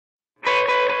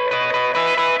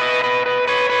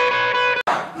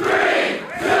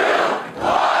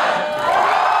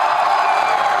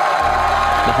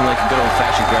like a good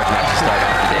old-fashioned grudge match to start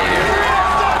off the day here.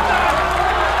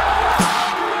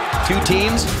 Two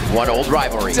teams, one old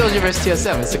rivalry. CLG versus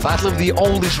TSM. It's the battle of the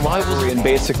oldest rivalry in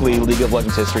basically League of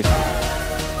Legends history.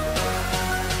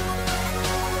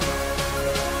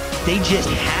 They just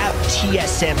have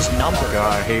TSM's number.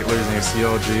 God, I hate losing to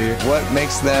CLG. What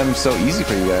makes them so easy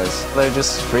for you guys? They're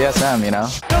just free SM, you know?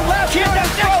 The left hand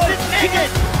is rolling.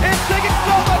 It's taking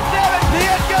so much damage. The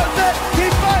end goes in.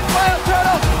 He finds Wild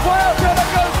Turtle. Wild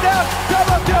Turtle goes down.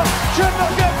 Double kill. Triple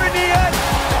kill for the end.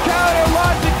 Counter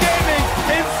Logic Gaming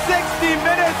in 60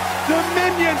 minutes. The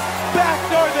minions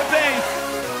backdoor the base.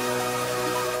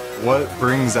 What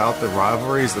brings out the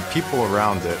rivalry is the people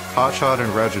around it. Hotshot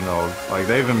and Reginald, like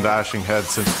they've been bashing heads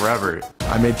since forever.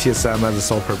 I made TSM have the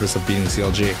sole purpose of beating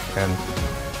CLG, and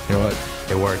you know what?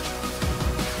 It worked.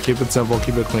 Keep it simple,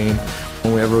 keep it clean.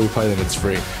 Whenever we play them, it's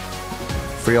free.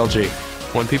 Free LG.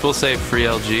 When people say free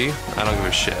LG, I don't give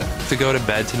a shit. To go to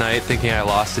bed tonight thinking I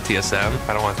lost to TSM,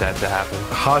 I don't want that to happen.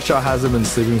 Hotshot hasn't been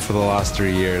sleeping for the last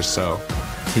 3 years, so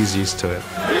he's used to it.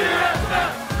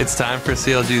 It's time for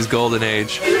CLG's golden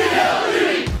age. Welcome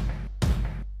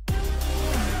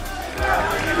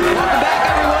back,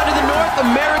 everyone, to the North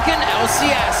American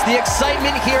LCS. The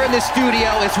excitement here in the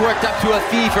studio is worked up to a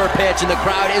fever pitch, and the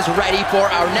crowd is ready for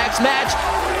our next match.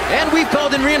 And we've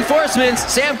called in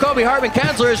reinforcements. Sam, Kobe, Hartman,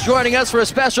 Kanzler is joining us for a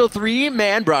special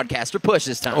three-man broadcaster push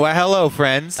this time. Well, hello,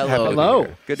 friends. Hello.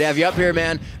 Good to have you up here,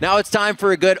 man. Now it's time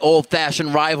for a good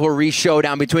old-fashioned rivalry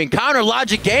showdown between Counter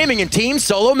Logic Gaming and Team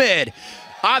Solo Mid.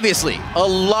 Obviously, a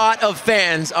lot of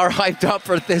fans are hyped up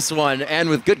for this one, and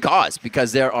with good cause,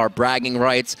 because there are bragging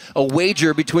rights, a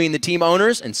wager between the team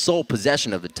owners, and sole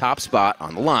possession of the top spot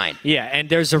on the line. Yeah, and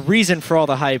there's a reason for all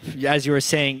the hype, as you were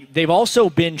saying. They've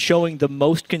also been showing the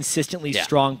most consistently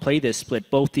strong play this split,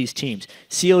 both these teams.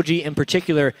 CLG in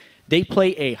particular, they play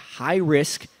a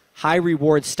high-risk,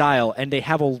 high-reward style, and they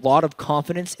have a lot of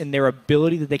confidence in their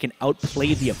ability that they can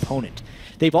outplay the opponent.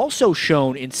 They've also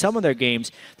shown in some of their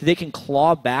games that they can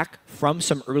claw back from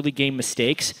some early game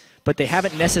mistakes, but they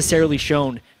haven't necessarily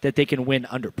shown that they can win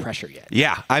under pressure yet.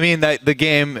 Yeah, I mean, the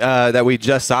game that we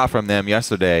just saw from them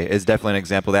yesterday is definitely an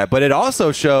example of that. But it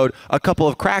also showed a couple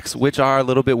of cracks, which are a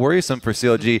little bit worrisome for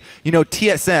CLG. You know,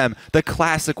 TSM, the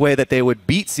classic way that they would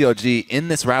beat CLG in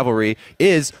this rivalry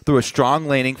is through a strong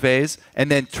laning phase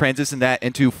and then transition that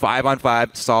into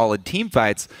 5-on-5 solid team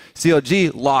fights.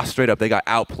 CLG lost straight up. They got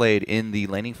outplayed in the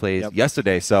laning phase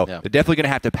yesterday, so they're definitely going to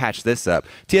have to patch this up.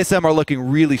 TSM are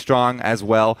looking really strong as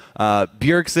well.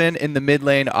 Bjergsen in the mid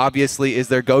lane obviously is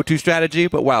their go-to strategy,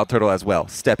 but Wild Turtle as well,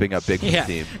 stepping up big for the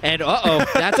team. And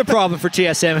that's a problem for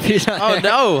TSM if he's not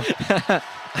no.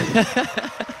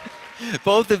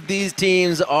 Both of these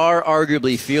teams are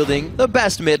arguably fielding the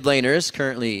best mid laners.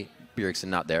 Currently, Bjergsen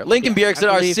not there. Link and Bjergsen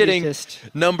are sitting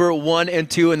number 1 and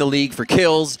 2 in the league for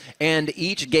kills, and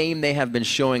each game they have been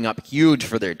showing up huge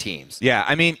for their teams. Yeah,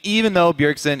 I mean, even though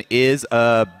Bjergsen is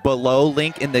below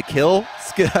Link in the kill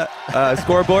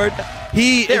scoreboard,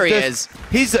 he's a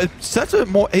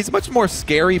much more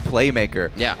scary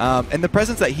playmaker. Yeah. And the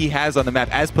presence that he has on the map,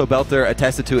 as Pobelter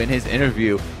attested to in his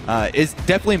interview, is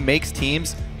definitely makes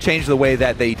teams change the way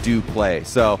that they do play.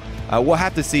 So we'll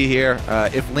have to see here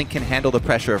if Link can handle the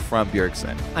pressure from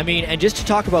Bjergsen. I mean, and just to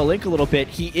talk about Link a little bit,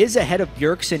 he is ahead of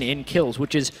Bjergsen in kills,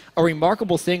 which is a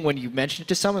remarkable thing when you mention it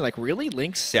to someone like, really?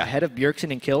 Link's ahead of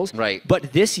Bjergsen in kills? Right.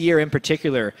 But this year in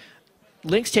particular,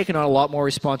 Link's taken on a lot more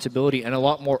responsibility and a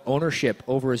lot more ownership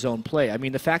over his own play. I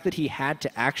mean, the fact that he had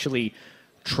to actually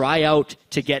try out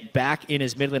to get back in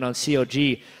his mid lane on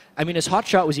CLG, I mean, as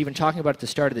Hotshot was even talking about at the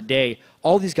start of the day,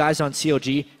 all these guys on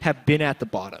CLG have been at the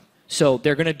bottom. So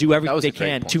they're going to do everything they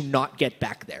can to not get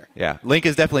back there. Yeah, Link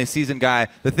is definitely a seasoned guy.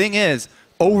 The thing is,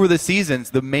 over the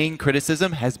seasons, the main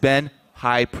criticism has been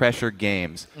high-pressure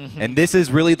games. And this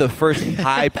is really the first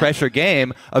high-pressure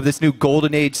game of this new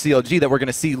Golden Age CLG that we're going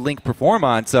to see Link perform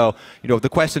on. So, you know, the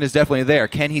question is definitely there.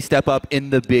 Can he step up in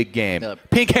the big game?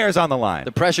 Pink hair's on the line.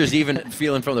 The pressure's even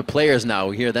feeling from the players now.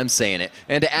 We hear them saying it.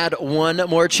 And to add one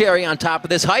more cherry on top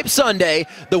of this Hype Sunday,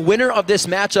 the winner of this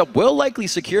matchup will likely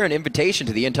secure an invitation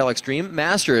to the Intel Extreme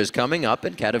Masters coming up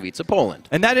in Katowice, Poland.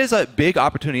 And that is a big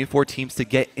opportunity for teams to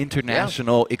get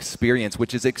international experience,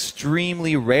 which is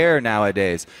extremely rare nowadays.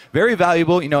 Very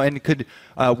valuable, you know, and could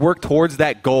work towards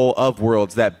that goal of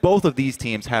Worlds that both of these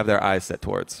teams have their eyes set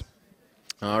towards.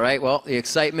 All right, well, the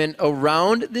excitement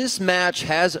around this match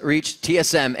has reached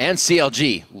TSM and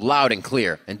CLG loud and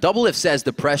clear. And Doublelift says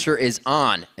the pressure is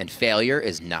on and failure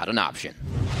is not an option.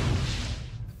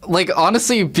 Like,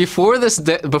 honestly, before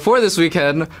this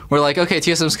weekend, we're like, okay,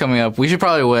 TSM's coming up. We should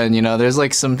probably win, you know? There's,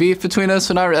 like, some beef between us.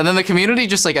 And then the community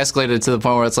just, like, escalated to the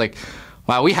point where it's like,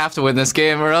 wow, we have to win this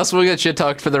game or else we'll get shit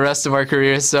talked for the rest of our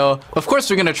careers. So, of course,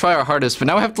 we're going to try our hardest, but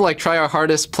now we have to, like, try our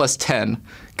hardest plus 10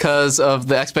 because of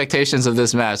the expectations of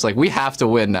this match. Like, we have to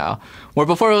win now. Where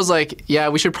before it was like, yeah,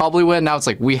 we should probably win. Now it's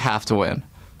like, we have to win.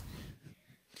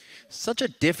 Such a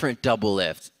different double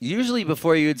lift. Usually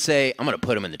before you would say, I'm going to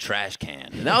put him in the trash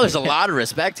can. Now there's a lot of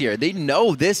respect here. They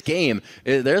know this game.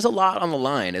 There's a lot on the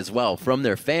line as well from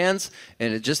their fans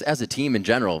and just as a team in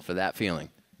general for that feeling.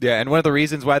 Yeah, and one of the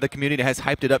reasons why the community has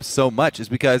hyped it up so much is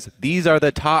because these are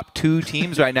the top 2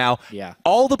 teams right now. Yeah.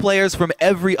 All the players from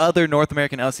every other North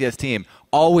American LCS team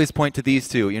always point to these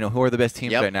 2, who are the best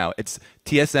teams right now. It's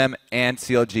TSM and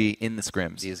CLG in the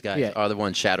scrims. These guys are the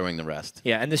ones shadowing the rest.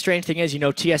 Yeah, and the strange thing is,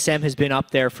 TSM has been up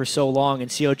there for so long,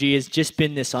 and CLG has just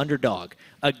been this underdog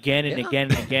again and again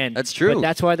and again. That's true. But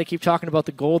that's why they keep talking about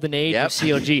the golden age of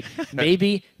CLG.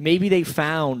 Maybe they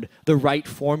found the right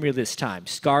formula this time.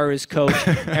 Scar is coach,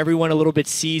 everyone a little bit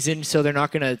seasoned, so they're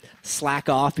not going to slack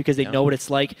off because they know what it's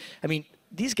like. I mean,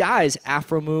 these guys,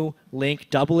 Afromu, Link,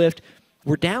 Doublelift,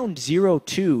 we're down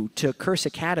 0-2 to Curse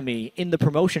Academy in the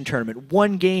promotion tournament.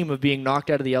 1 game of being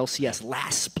knocked out of the LCS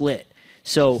last split.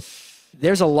 So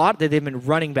there's a lot that they've been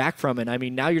running back from. And, I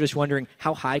mean, now you're just wondering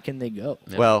how high can they go?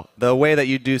 Well, the way that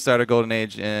you do start a golden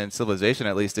age in Civilization,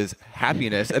 at least, is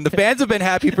happiness. And the fans have been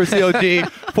happy for CLG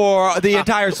for the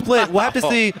entire split. We'll have to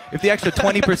see if the extra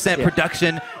 20%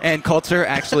 production and culture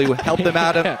actually will help them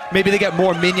out. Maybe they get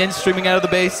more minions streaming out of the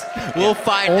base. We'll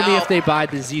find out. Only if they buy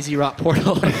the ZZ Rot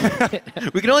portal.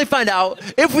 We can only find out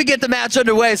if we get the match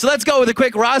underway. So let's go with a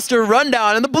quick roster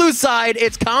rundown. On the blue side,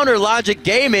 it's Counter Logic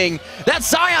Gaming. That's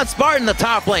Scion Spartan in the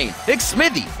top lane. It's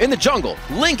Smithy in the jungle.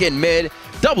 Link in mid.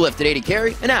 Doublelift at 80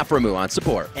 carry. And Afromu on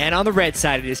support. And on the red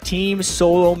side, it is Team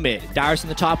Solo mid. Dyrus in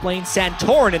the top lane.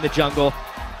 Santorin in the jungle.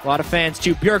 A lot of fans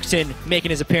too. Bjergsen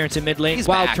making his appearance in mid lane. He's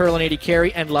Wild back. Turtle and 80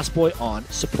 carry. And Lustboy on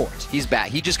support. He's back.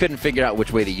 He just couldn't figure out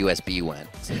which way the USB went.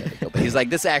 So he's like,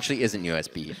 this actually isn't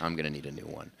USB. I'm going to need a new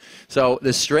one. So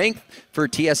the strength for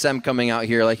TSM coming out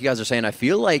here, like you guys are saying, I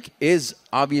feel like is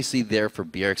obviously there for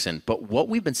Bjergsen. But what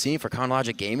we've been seeing for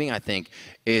Logic Gaming, I think,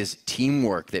 is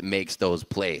teamwork that makes those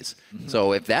plays.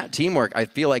 So if that teamwork, I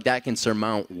feel like that can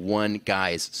surmount one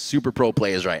guy's super pro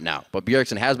plays right now. But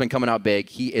Bjergsen has been coming out big.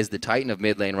 He is the Titan of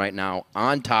mid lane right now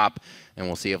on top. And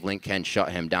we'll see if Link can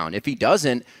shut him down. If he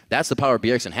doesn't, that's the power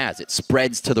Bjergsen has. It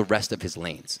spreads to the rest of his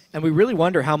lanes. And we really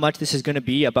wonder how much this is going to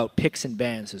be about picks and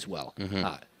bans as well.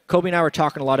 Kobe and I were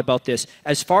talking a lot about this.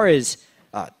 As far as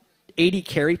 80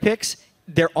 carry picks,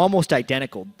 they're almost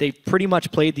identical. They've pretty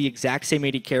much played the exact same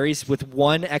 80 carries with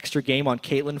 1 extra game on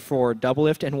Caitlyn for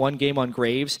Doublelift and 1 game on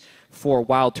Graves for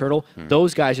Wild Turtle.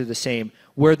 Those guys are the same.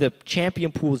 Where the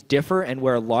champion pools differ and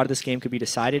where a lot of this game could be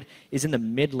decided is in the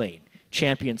mid lane.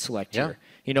 Champion select here.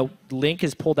 Link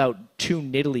has pulled out 2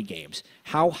 Nidalee games.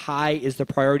 How high is the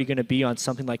priority going to be on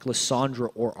something like Lissandra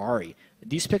or Ahri?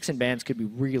 These picks and bans could be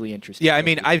really interesting. Yeah, I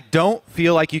mean, I don't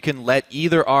feel like you can let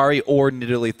either Ahri or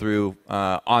Nidalee through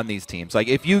on these teams. Like,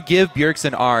 if you give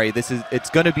Bjergsen Ahri, it's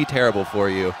going to be terrible for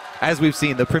you. As we've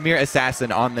seen, the premier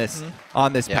assassin on this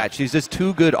patch. She's just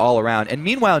too good all around. And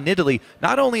meanwhile, Nidalee,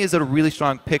 not only is it a really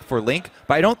strong pick for Link,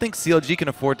 but I don't think CLG can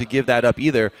afford to give that up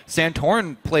either.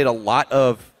 Santorin played a lot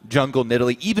of jungle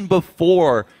Nidalee even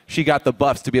before she got the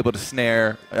buffs to be able to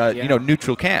snare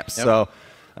neutral camps. So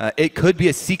it could be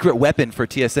a secret weapon for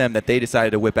TSM that they decided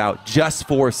to whip out just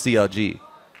for CLG.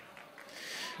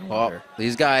 Well,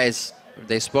 these guys,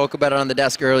 they spoke about it on the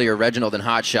desk earlier, Reginald and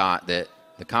Hotshot, that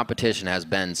the competition has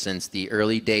been since the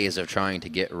early days of trying to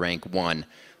get rank 1.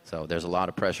 So there's a lot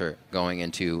of pressure going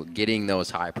into getting those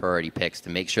high priority picks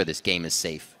to make sure this game is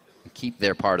safe and keep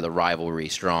their part of the rivalry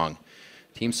strong.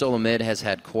 Team Solo Mid has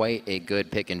had quite a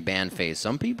good pick and ban phase.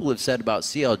 Some people have said about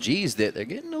CLGs that they're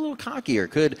getting a little cocky or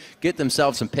could get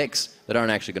themselves some picks that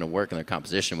aren't actually going to work in their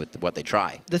composition with what they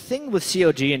try. The thing with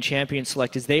CLG and Champion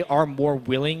Select is they are more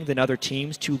willing than other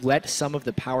teams to let some of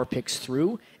the power picks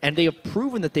through, and they have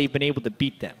proven that they've been able to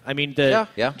beat them. I mean, the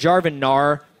Jarvan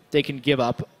Gnar, they can give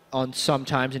up on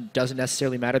sometimes and it doesn't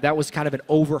necessarily matter. That was kind of an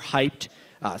overhyped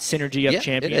synergy of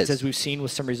champions, as we've seen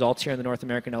with some results here in the North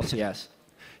American LCS.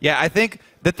 Yeah, I think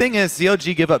the thing is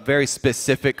CLG give up very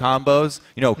specific combos.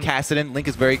 You know, Kassadin, Link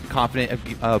is very confident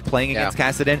of playing against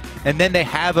Kassadin, and then they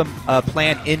have a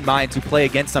plan in mind to play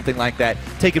against something like that,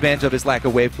 take advantage of his lack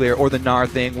of wave clear or the Gnar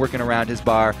thing, working around his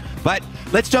bar. But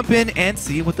let's jump in and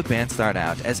see what the bans start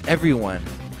out, as everyone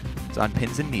is on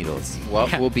pins and needles.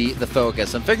 What will be the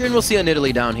focus? I'm figuring we'll see a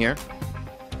Nidalee down here.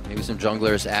 Maybe some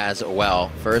junglers as well.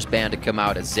 First ban to come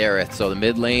out is Xerath, so the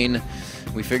mid lane,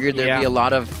 we figured there'd be a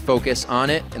lot of focus on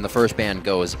it, and the first ban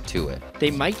goes to it.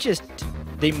 They might just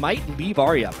they might leave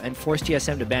Ahri up and force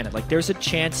TSM to ban it. Like, there's a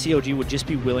chance CLG would just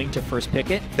be willing to first pick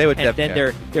it. They would, and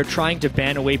then they're trying to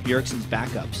ban away Bjergsen's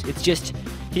backups. It's just,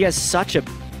 he has such a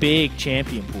big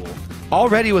champion pool.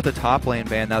 Already with a top lane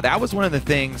ban, now that was one of the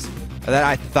things that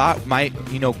I thought might,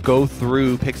 go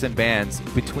through picks and bans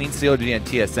between CLG and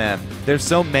TSM. There's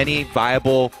so many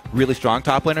viable, really strong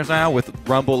top laners now with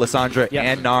Rumble, Lissandra,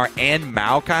 and Gnar, and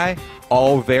Maokai,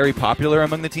 all very popular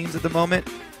among the teams at the moment.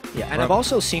 Yeah, and I've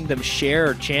also seen them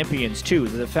share champions too.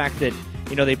 The fact that,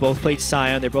 they both played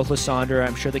Sion, they're both Lissandra,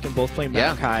 I'm sure they can both play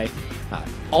Maokai.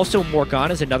 Also,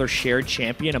 Morgana is another shared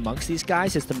champion amongst these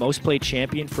guys. It's the most played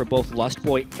champion for both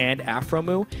Lustboy and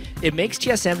Afromu. It makes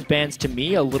TSM's bans, to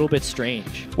me, a little bit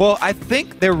strange. Well, I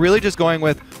think they're really just going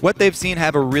with what they've seen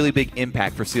have a really big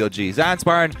impact for CLG. Zion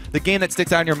Spartan, the game that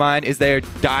sticks out in your mind is their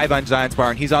dive on Zion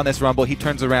Spartan. He's on this Rumble. He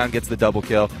turns around, gets the double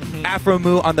kill.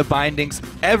 Afromu on the bindings.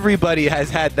 Everybody has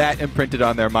had that imprinted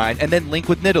on their mind. And then Link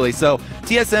with Nidalee. So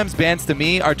TSM's bans, to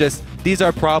me, are just, these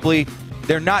are probably...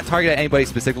 They're not targeted at anybody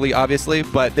specifically, obviously,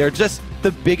 but they're just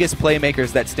the biggest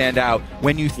playmakers that stand out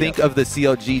when you think of the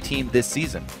CLG team this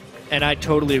season. And I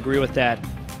totally agree with that.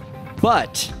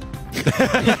 But...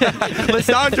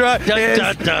 Lissandra is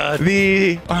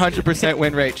the 100%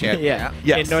 win rate champion.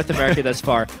 In North America thus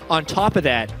far. On top of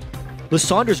that,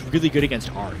 Lissandra's really good against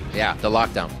Ahri. Yeah, the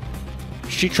lockdown.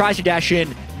 She tries to dash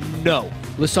in. No.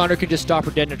 Lissandra can just stop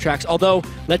her dead in her tracks. Although,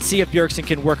 let's see if Bjergsen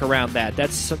can work around that.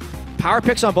 That's some power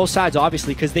picks on both sides,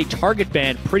 obviously, because they target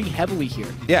ban pretty heavily here.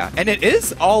 Yeah, and it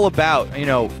is all about,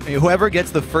 whoever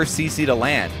gets the first CC to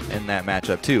land in that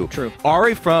matchup, too. True.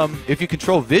 Ahri, if you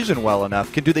control vision well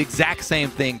enough, can do the exact same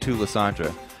thing to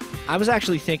Lissandra. I was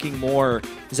actually thinking more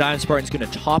Zion Spartan's going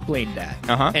to top lane that,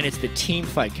 and it's the team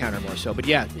fight counter more so. But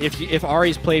yeah, if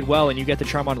Ahri's played well and you get the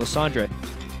charm on Lissandra,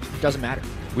 it doesn't matter.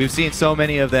 We've seen so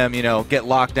many of them, get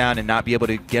locked down and not be able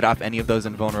to get off any of those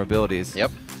invulnerabilities.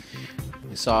 Yep.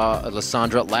 We saw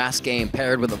Lissandra last game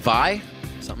paired with a Vi.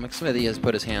 Something Smithy has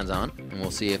put his hands on, and we'll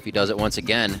see if he does it once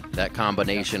again. That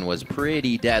combination was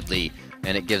pretty deadly,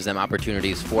 and it gives them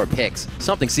opportunities for picks.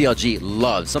 Something CLG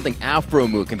loves, something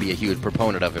Afromu can be a huge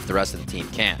proponent of if the rest of the team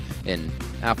can't. And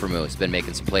Afromu has been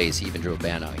making some plays. He even drew a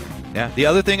ban out here. Yeah, the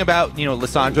other thing about,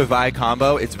 Lissandra Vi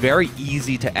combo, it's very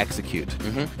easy to execute.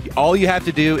 All you have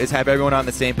to do is have everyone on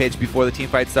the same page before the team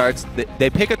fight starts. They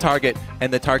pick a target,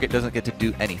 and the target doesn't get to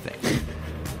do anything.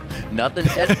 Nothing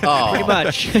at all. Pretty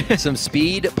much. Some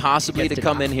speed possibly to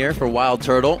come in here for Wild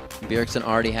Turtle. Bjergsen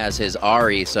already has his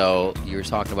Ahri, so you were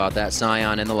talking about that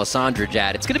Sion and the Lissandra,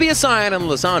 Jad. It's going to be a Sion and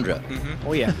Lissandra.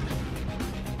 Oh, yeah.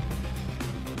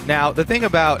 Now, the thing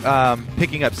about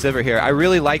picking up Sivir here, I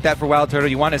really like that for Wild Turtle.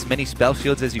 You want as many spell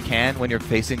shields as you can when you're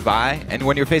facing Vi. And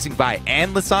when you're facing Vi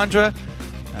and Lissandra,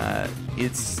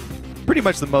 it's pretty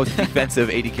much the most defensive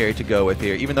AD carry to go with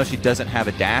here. Even though she doesn't have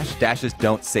a dash, dashes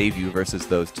don't save you versus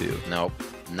those two. Nope,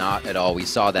 not at all. We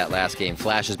saw that last game.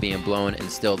 Flashes being blown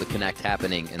and still the connect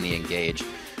happening in the engage.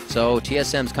 So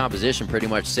TSM's composition pretty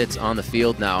much sits on the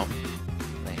field now.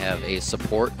 They have a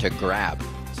support to grab.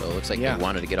 So it looks like they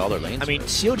wanted to get all their lanes. I mean,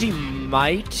 CLG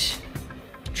might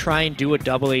try and do a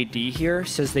double AD here,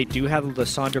 says they do have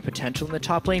Lissandra potential in the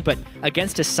top lane, but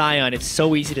against a Sion, it's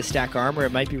so easy to stack armor,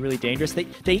 it might be really dangerous.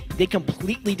 They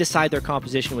completely decide their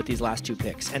composition with these last two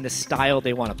picks and the style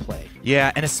they want to play.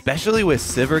 Yeah, and especially with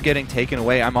Sivir getting taken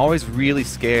away, I'm always really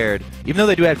scared. Even though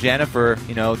they do have Janna for,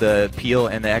 the peel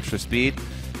and the extra speed.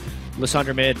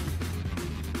 Lissandra mid.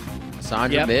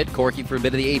 Lissandra mid, Corki for a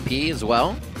bit of the AP as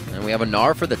well. And we have a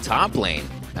Gnar for the top lane,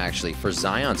 actually, for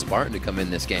Zion Spartan to come in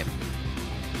this game.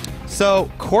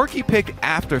 So, Corki pick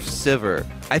after Sivir.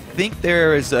 I think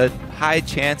there is a high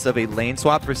chance of a lane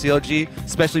swap for CLG,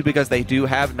 especially because they do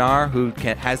have Gnar, who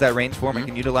has that range form and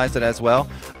can utilize it as well.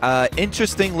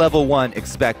 Interesting level 1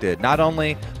 expected. Not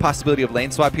only possibility of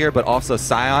lane swap here, but also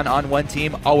Sion on one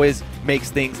team always makes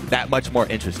things that much more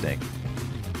interesting.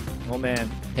 Oh,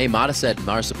 man. Hey, Mata said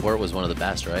Gnar support was one of the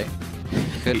best, right?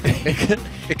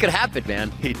 It could happen,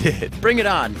 man. He did. Bring it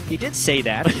on. He did say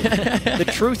that. The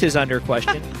truth is under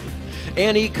question.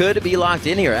 And he could be locked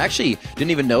in here. Actually,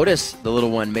 didn't even notice the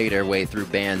little one made her way through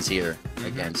bans here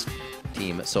against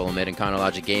Team Solo Mid and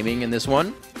Chronologic Gaming in this one.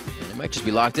 And it might just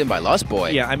be locked in by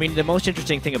Lustboy. Yeah, I mean, the most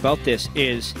interesting thing about this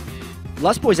is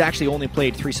Lustboy's actually only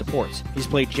played 3 supports. He's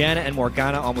played Janna and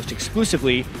Morgana almost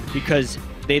exclusively because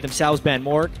they themselves ban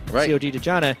Morg, COD to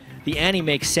Janna. The Annie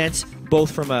makes sense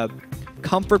both from a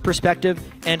comfort perspective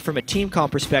and from a team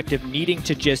comp perspective, needing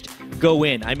to just go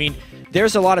in. I mean,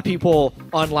 there's a lot of people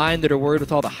online that are worried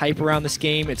with all the hype around this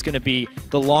game. It's going to be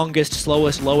the longest,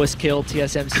 slowest, lowest kill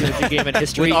TSM CLG game in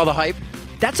history. With all the hype?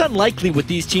 That's unlikely with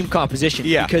these team compositions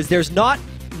because there's not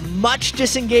much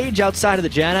disengage outside of the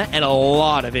Janna and a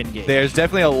lot of engage. There's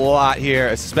definitely a lot here,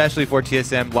 especially for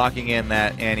TSM locking in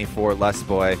that Annie for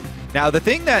Lustboy. Now, the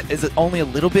thing that is only a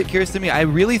little bit curious to me, I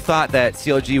really thought that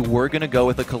CLG were going to go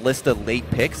with a Kalista late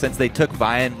pick since they took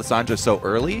Vi and Lissandra so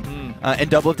early.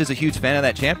 And Doublelift is a huge fan of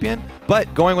that champion.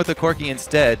 But going with the Corki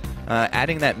instead,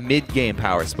 adding that mid-game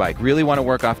power spike, really want to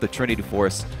work off the Trinity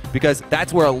Force because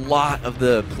that's where a lot of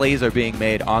the plays are being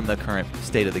made on the current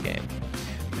state of the game.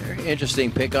 Very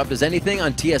interesting pickup. Does anything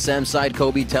on TSM side,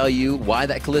 Kobe, tell you why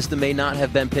that Kalista may not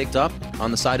have been picked up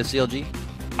on the side of CLG?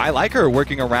 I like her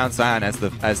working around Sion as the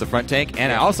front tank,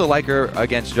 and I also like her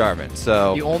against Jarvan.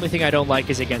 So the only thing I don't like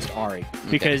is against Ahri,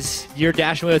 because you're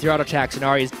dashing away with your auto attacks, and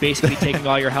Ahri is basically taking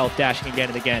all your health, dashing again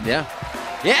and again. Yeah.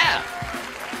 Yeah!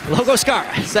 Logo Scar.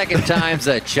 Second time's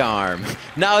a charm.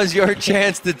 Now is your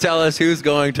chance to tell us who's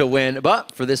going to win.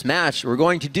 But for this match, we're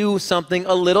going to do something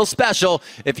a little special.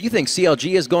 If you think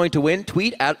CLG is going to win,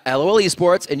 tweet at LOL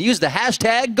Esports and use the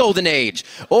hashtag GoldenAge.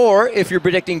 Or if you're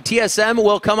predicting TSM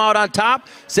will come out on top,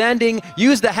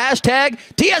 use the hashtag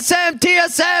TSM,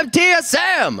 TSM,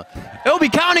 TSM. It'll be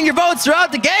counting your votes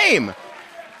throughout the game.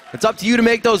 It's up to you to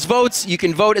make those votes. You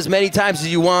can vote as many times as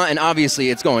you want, and obviously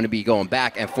it's going to be going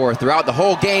back and forth throughout the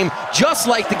whole game, just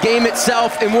like the game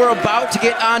itself, and we're about to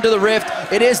get onto the Rift.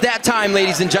 It is that time,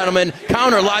 ladies and gentlemen.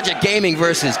 Counter Logic Gaming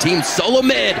versus Team Solo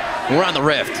Mid. We're on the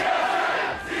Rift.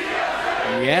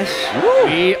 Yes,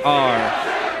 we are.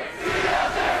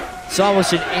 It's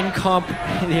almost an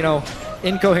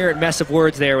incoherent mess of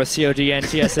words there with COG and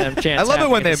TSM chants. I love it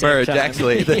when they merge,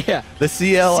 actually. The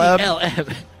CLM.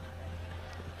 CLM.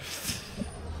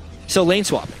 So lane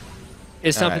swapping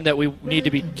is something that we need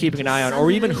to be keeping an eye on, or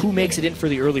even who makes it in for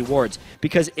the early wards.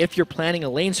 Because if you're planning a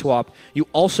lane swap, you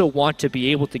also want to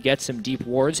be able to get some deep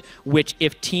wards, which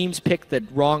if teams pick the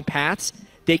wrong paths,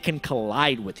 they can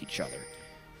collide with each other.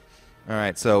 All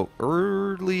right, so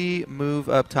early move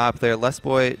up top there.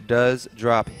 Lustboy does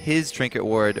drop his Trinket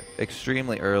Ward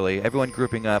extremely early. Everyone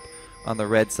grouping up on the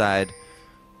red side,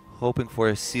 hoping for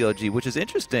a CLG, which is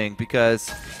interesting because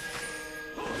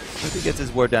if he gets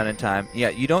his ward down in time, yeah,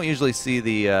 you don't usually see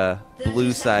the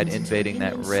blue side invading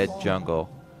that red jungle.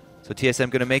 So TSM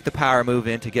going to make the power move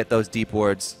in to get those deep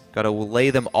wards. Got to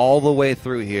lay them all the way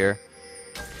through here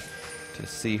to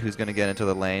see who's going to get into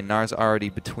the lane. Nar's already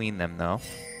between them, though.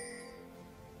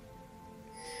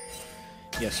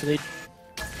 Yeah, so they're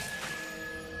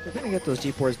going to get those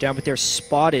deep wards down, but they're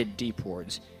spotted deep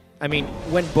wards. I mean,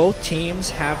 when both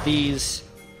teams have these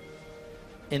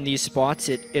in these spots,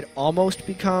 it almost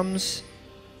becomes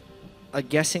a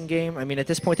guessing game. I mean, at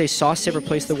this point, they saw Sivir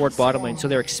place the ward bottom lane, so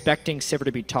they're expecting Sivir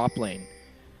to be top lane.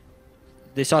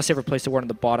 They saw Sivir place the ward on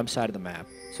the bottom side of the map,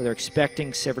 so they're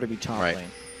expecting Sivir to be top lane.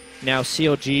 Now,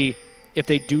 CLG, if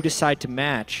they do decide to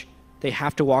match, they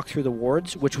have to walk through the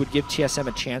wards, which would give TSM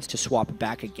a chance to swap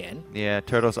back again. Yeah,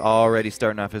 Turtle's already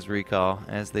starting off his recall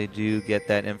as they do get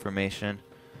that information.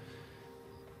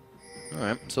 All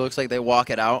right, so it looks like they walk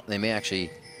it out. They may actually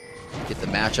get the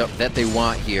matchup that they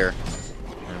want here.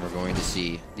 And we're going to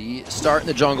see the start in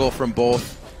the jungle from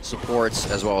both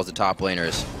supports as well as the top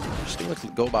laners. Just going to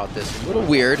go about this a little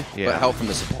weird, but help from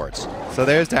the supports. So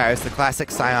there's Darius, the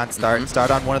classic Scion start.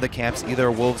 Start on one of the camps,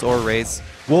 either Wolves or Rays.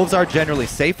 Wolves are generally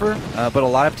safer, but a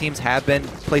lot of teams have been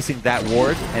placing that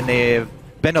ward, and they've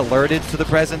been alerted to the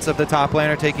presence of the top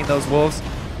laner taking those Wolves.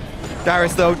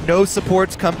 Darius, though, no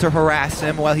supports come to harass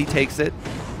him while he takes it.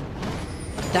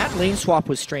 That lane swap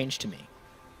was strange to me,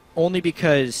 only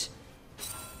because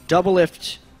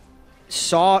Doublelift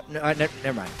saw...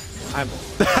 never mind.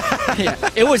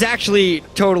 It was actually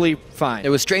totally fine. It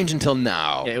was strange until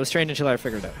now. Yeah, it was strange until I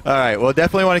figured it out. All right, well,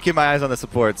 definitely want to keep my eyes on the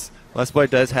supports. Lustboy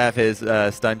does have his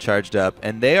stun charged up,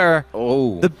 and they are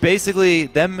basically,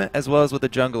 them as well as with the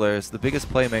junglers, the biggest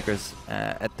playmakers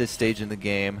at this stage in the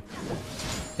game.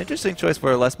 Interesting choice for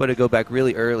Lustboy to go back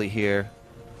really early here.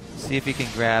 See if he can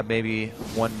grab maybe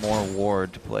one more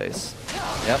ward to place.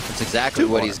 Yep, that's exactly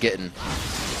what he's getting.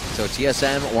 So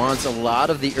TSM wants a lot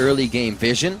of the early game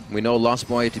vision. We know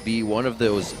Lustboy to be one of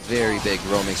those very big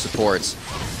roaming supports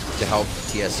to help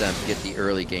TSM get the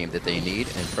early game that they need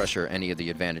and pressure any of the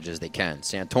advantages they can.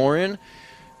 Santorin,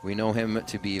 we know him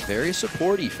to be very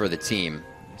supporty for the team.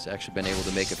 He's actually been able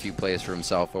to make a few plays for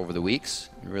himself over the weeks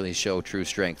and really show true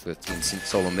strength with Team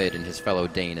Solo Mid and his fellow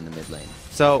Dane in the mid lane.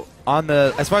 So on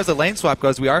the as far as the lane swap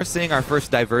goes, we are seeing our first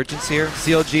divergence here.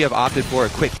 CLG have opted for a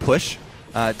quick push.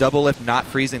 Doublelift not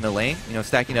freezing the lane,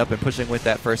 stacking up and pushing with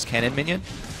that first cannon minion.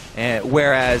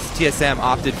 Whereas TSM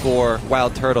opted for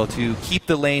Wild Turtle to keep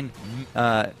the lane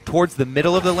towards the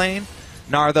middle of the lane.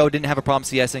 Nar, though, didn't have a problem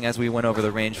CSing as we went over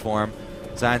the range for him.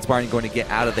 Zion Spartan going to get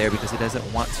out of there because he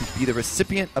doesn't want to be the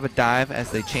recipient of a dive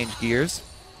as they change gears.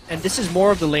 And this is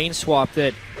more of the lane swap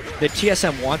that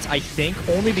TSM wants, I think,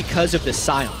 only because of the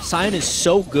Sion. Sion is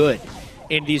so good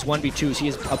in these 1v2s. He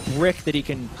is a brick that he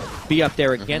can be up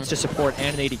there against a support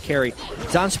and an AD carry.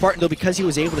 Zion Spartan, though, because he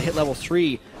was able to hit level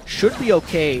 3, should be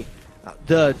okay.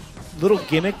 The little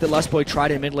gimmick that Lustboy tried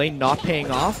in mid lane not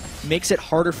paying off makes it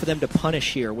harder for them to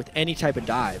punish here with any type of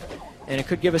dive. And it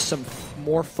could give us some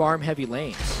more farm-heavy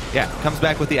lanes. Yeah, comes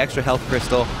back with the extra health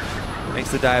crystal.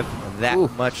 Makes the dive that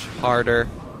much harder.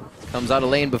 Comes out of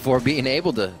lane before being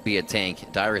able to be a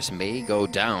tank. Dyrus may go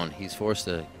down. He's forced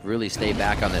to really stay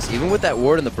back on this. Even with that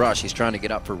ward in the brush, he's trying to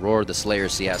get up for Roar, the Slayer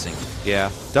CSing. Yeah,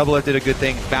 Doublelift did a good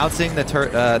thing, bouncing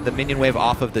the minion wave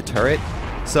off of the turret.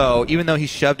 So even though he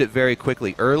shoved it very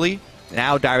quickly early,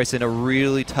 now Dyrus in a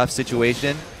really tough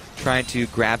situation, trying to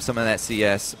grab some of that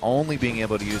CS, only being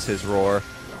able to use his Roar,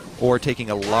 or taking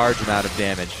a large amount of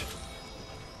damage.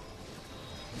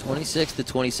 26 to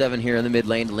 27 here in the mid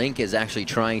lane. Link is actually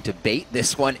trying to bait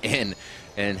this one in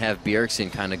and have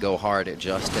Bjergsen kind of go hard at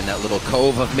just in that little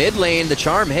cove of mid lane. The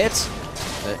charm hits.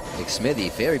 Smithy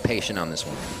very patient on this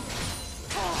one.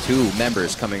 2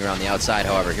 members coming around the outside,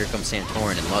 however. Here comes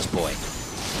Santorin and Lustboy.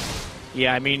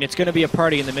 Yeah, I mean, it's going to be a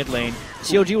party in the mid lane.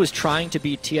 CLG was trying to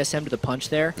beat TSM to the punch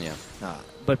there. Yeah.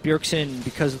 But Bjergsen,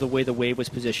 because of the way the wave was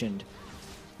positioned,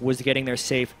 was getting there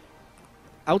safe.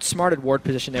 Outsmarted ward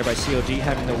position there by CLG,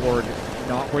 having the ward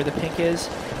not where the pink is.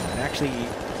 It actually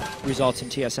results in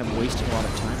TSM wasting a lot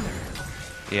of time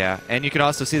there. Yeah, and you can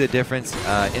also see the difference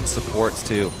in supports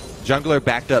too. Jungler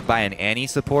backed up by an Annie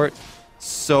support,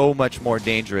 so much more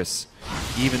dangerous.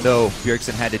 Even though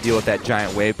Bjergsen had to deal with that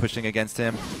giant wave pushing against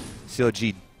him,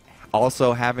 CLG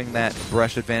also having that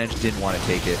brush advantage, didn't want to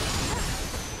take it.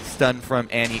 Stun from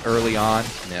Annie early on,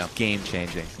 game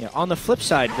changing. Yeah, on the flip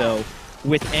side though,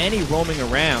 with Annie roaming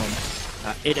around,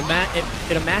 it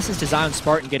amasses to Zion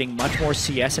Spartan getting much more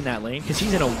CS in that lane because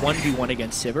he's in a 1v1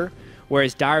 against Sivir,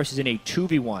 whereas Dyrus is in a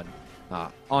 2v1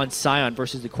 on Sion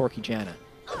versus the Corki Janna.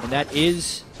 And that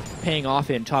is paying off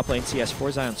in top lane CS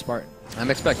for Zion Spartan. I'm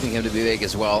expecting him to be big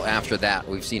as well after that.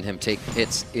 We've seen him take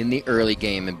hits in the early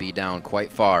game and be down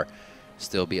quite far.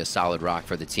 Still be a solid rock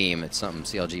for the team. It's something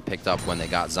CLG picked up when they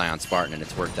got Zion Spartan, and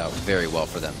it's worked out very well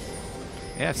for them.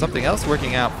 Yeah, something else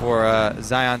working out for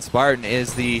Zion Spartan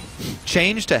is the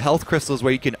change to health crystals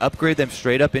where you can upgrade them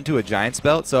straight up into a Giant's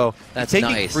Belt. So that's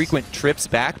taking nice. Frequent trips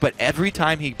back, but every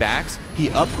time he backs, he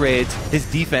upgrades his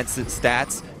defense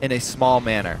stats in a small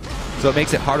manner. So it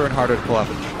makes it harder and harder to pull off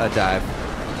a dive.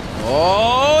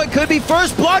 Oh, it could be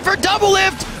first blood for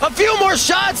Doublelift. A few more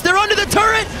shots. They're under the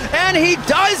turret, and he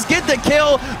does get the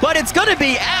kill, but it's going to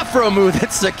be Afromu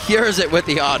that secures it with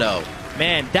the auto.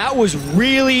 Man, that was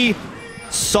really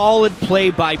solid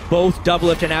play by both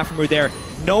Doublelift and Afromu there,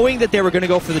 knowing that they were going to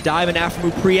go for the dive and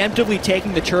Afromu preemptively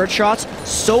taking the turret shots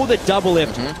so that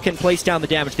Doublelift can place down the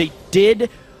damage. They did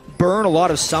burn a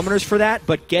lot of summoners for that,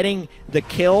 but getting the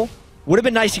kill would have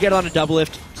been nice to get on a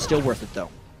Doublelift. Still worth it, though.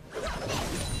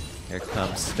 Here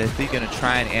comes Smithy, going to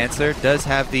try and answer. Does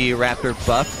have the Raptor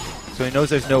buff, so he knows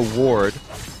there's no ward.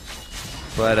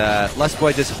 But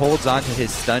Lustboy just holds on to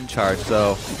his stun charge,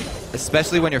 so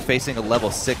especially when you're facing a level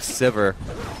 6 Sivir,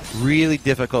 really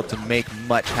difficult to make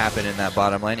much happen in that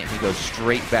bottom lane, and he goes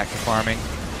straight back to farming.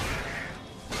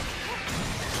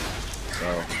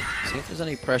 So, see if there's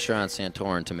any pressure on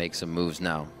Santorin to make some moves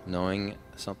now, knowing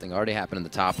something already happened in the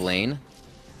top lane.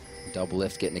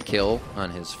 Doublelift getting a kill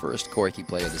on his first Corki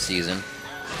play of the season.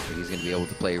 I think he's going to be able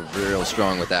to play real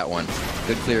strong with that one.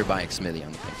 Good clear by Smithy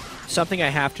on the pick. Something I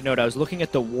have to note, I was looking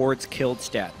at the wards killed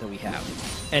stat that we have,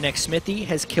 and Smithy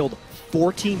has killed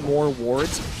 14 more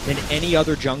wards than any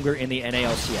other jungler in the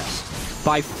NALCS.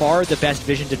 By far the best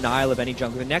vision denial of any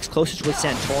jungler. The next closest was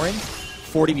Santorin,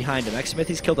 40 behind him.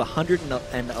 Smithy's killed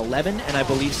 111, and I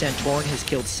believe Santorin has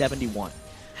killed 71.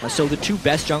 So the two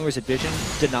best junglers at vision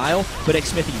denial, but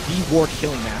Smithy, the ward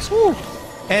killing master. Woo.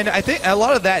 And I think a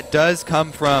lot of that does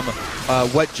come from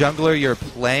what jungler you're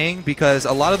playing, because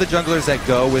a lot of the junglers that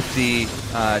go with the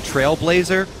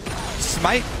Trailblazer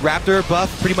Smite Raptor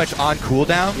buff pretty much on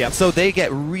cooldown, so they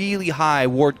get really high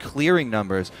ward clearing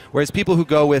numbers, whereas people who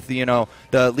go with the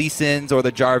Lee Sins or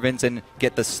the Jarvins and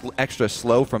get the extra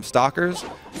slow from Stalkers,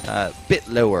 bit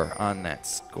lower on that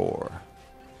score.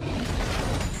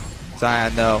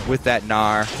 Zion, though, with that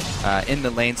Gnar in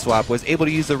the lane swap, was able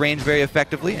to use the range very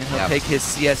effectively, and he'll take his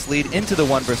CS lead into the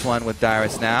 1v1 with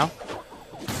Dyrus now.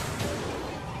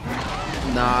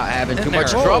 not having too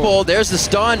much trouble. There's the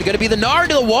stun. Going to be the Gnar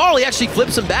to the wall. He actually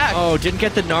flips him back. Oh, didn't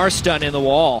get the Gnar stun in the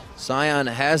wall. Zion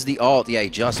has the ult. Yeah, he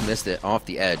just missed it off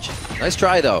the edge. Nice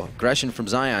try, though. Aggression from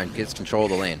Zion gets control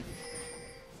of the lane.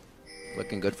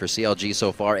 Looking good for CLG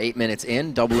so far. 8 minutes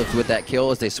in. Doublelift with that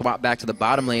kill as they swap back to the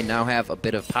bottom lane. Now have a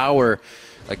bit of power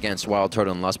against Wild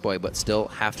Turtle and Lustboy, but still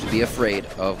have to be afraid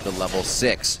of the level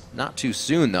 6. Not too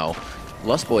soon, though.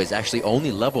 Lustboy is actually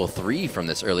only level 3 from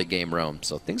this early game roam,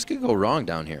 so things could go wrong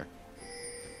down here.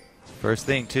 First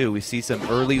thing, too, we see some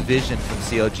early vision from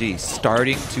CLG,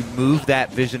 starting to move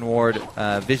that vision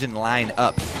line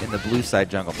up in the blue side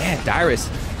jungle. Man, Dyrus.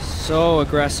 So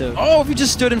aggressive. Oh, if he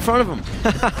just stood in front of him.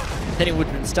 Then he would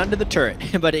have been stunned to the turret,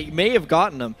 but it may have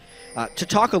gotten him. To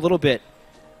talk a little bit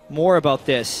more about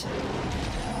this,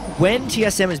 when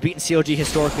TSM has beaten CLG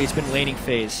historically, it's been laning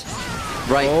phase.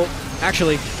 Right. Oh,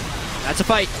 actually, that's a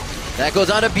fight. That goes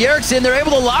on to Bjergsen. They're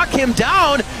able to lock him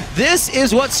down. This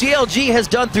is what CLG has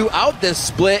done throughout this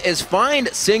split, is find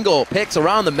single picks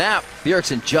around the map.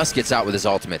 Bjergsen just gets out with his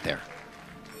ultimate there.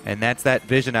 And that's that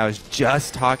vision I was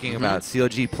just talking about.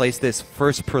 CLG placed this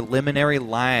first preliminary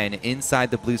line inside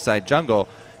the blue side jungle.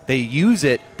 They use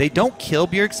it. They don't kill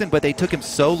Bjergsen, but they took him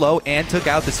so low and took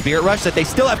out the Spirit Rush that they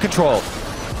still have control.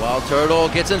 Wild Turtle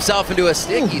gets himself into a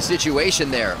sticky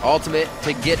situation there. Ultimate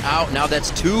to get out. Now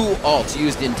that's 2 ults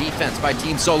used in defense by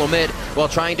Team Solo Mid while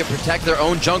trying to protect their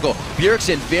own jungle.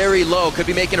 Bjergsen very low, could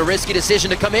be making a risky decision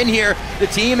to come in here. The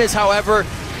team is, however,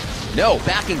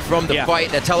 backing from the fight.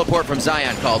 That teleport from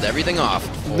Zion called everything off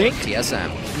for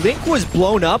TSM. Link was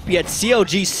blown up, yet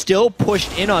CLG still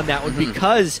pushed in on that one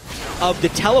because of the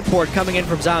teleport coming in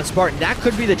from Zion Spartan. That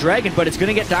could be the dragon, but it's going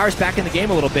to get Dyrus back in the game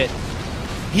a little bit.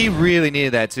 He really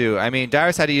needed that, too. I mean,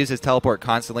 Dyrus had to use his teleport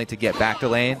constantly to get back to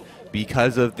lane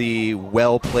because of the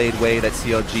well-played way that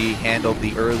CLG handled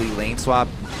the early lane swap,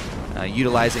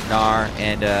 utilizing Gnar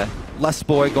and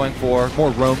Lustboy going for more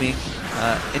roaming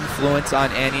influence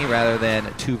on Annie rather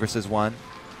than 2 versus 1.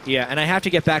 Yeah, and I have to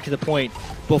get back to the point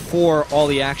before all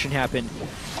the action happened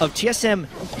of TSM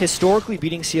historically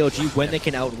beating CLG when they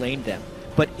can outlane them.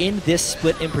 But in this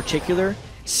split in particular,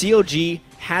 CLG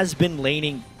has been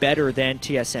laning better than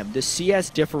TSM. The CS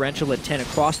differential at 10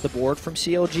 across the board from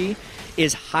CLG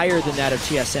is higher than that of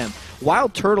TSM.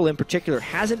 Wild Turtle in particular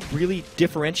hasn't really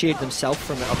differentiated themselves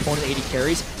from opponent AD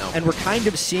carries, and we're kind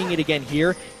of seeing it again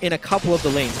here in a couple of the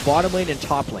lanes, bottom lane and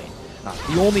top lane.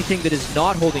 The only thing that is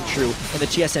not holding true, and the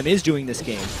TSM is doing this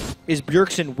game, is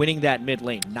Bjergsen winning that mid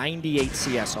lane, 98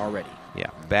 CS already.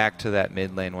 Yeah, back to that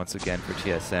mid lane once again for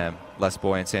TSM.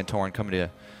 Lustboy and Santorin coming to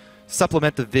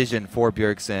supplement the vision for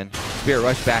Bjergsen. Spirit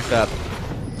Rush back up.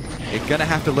 They're going to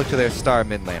have to look to their star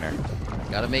mid laner.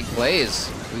 Got to make plays.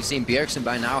 We've seen Bjergsen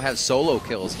by now have solo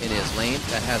kills in his lane.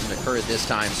 That hasn't occurred this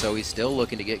time, so he's still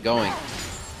looking to get going.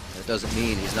 That doesn't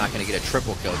mean he's not going to get a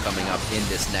triple kill coming up in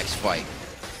this next fight.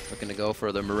 Looking to go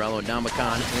for the Morello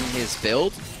Namacon in his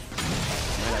build.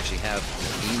 Might actually have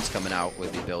beams coming out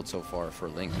with the build so far for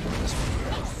Link.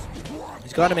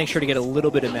 He's got to make sure to get a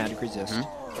little bit of magic resist,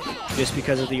 just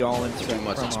because of the all-in threat. Too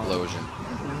much explosion.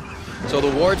 So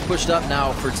the ward's pushed up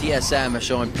now for TSM,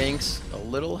 showing Pinks a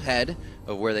little ahead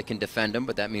of where they can defend them,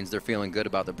 but that means they're feeling good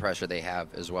about the pressure they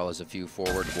have, as well as a few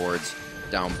forward wards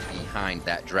down behind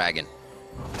that dragon.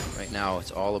 Right now, it's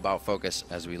all about focus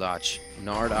as we watch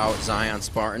Nard out, Zion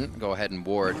Spartan. Go ahead and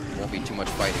ward. Won't be too much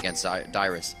fight against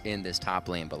Dyrus in this top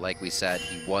lane, but like we said,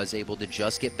 he was able to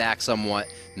just get back somewhat,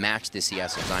 match the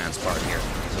CS of Zion Spartan here,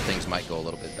 so things might go a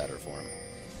little bit better for him.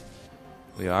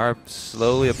 We are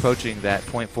slowly approaching that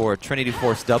point for Trinity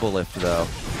Force double lift, though.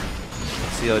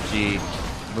 CLG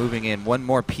moving in one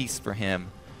more piece for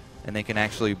him, and they can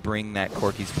actually bring that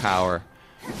Corki's power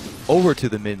over to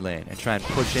the mid lane and try and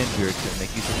push in Bjergsen,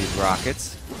 make use of these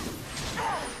rockets.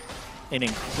 An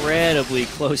incredibly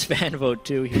close fan vote,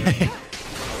 too, here.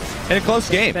 And a close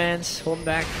game. Fans holding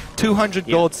back. 200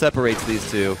 gold separates these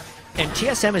two. And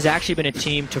TSM has actually been a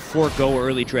team to forego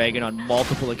early Dragon on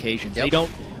multiple occasions. They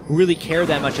don't really care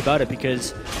that much about it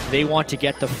because they want to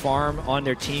get the farm on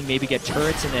their team, maybe get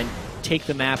turrets, and then take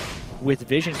the map with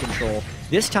vision control.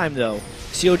 This time, though,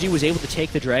 CLG was able to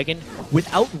take the dragon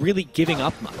without really giving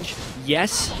up much.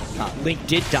 Yes, Link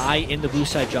did die in the blue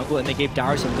side jungle, and they gave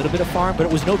Dyrus a little bit of farm, but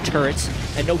it was no turrets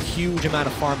and no huge amount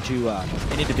of farm to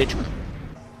an individual.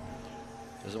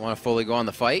 Doesn't want to fully go on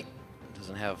the fight.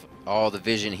 Doesn't have all the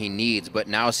vision he needs, but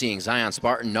now seeing Zion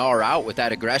Spartan gnaw out with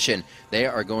that aggression, they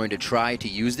are going to try to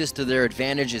use this to their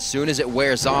advantage as soon as it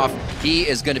wears off. He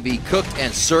is going to be cooked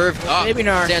and served up. Baby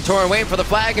Gnar. Santorin waiting for the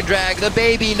flag and drag. The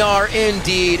baby Gnar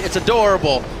indeed. It's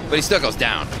adorable, but he still goes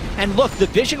down. And look, the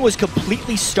vision was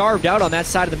completely starved out on that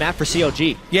side of the map for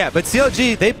CLG. Yeah, but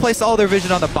CLG, they placed all their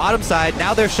vision on the bottom side.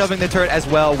 Now they're shoving the turret as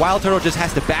well. Wild Turtle just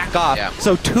has to back off. Yeah.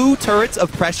 So 2 turrets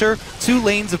of pressure, 2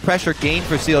 lanes of pressure gained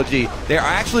for CLG. They are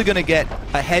actually going to get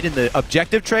ahead in the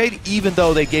objective trade, even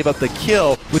though they gave up the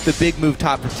kill with the big move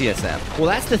top for TSM. Well,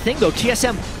 that's the thing, though.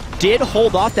 TSM did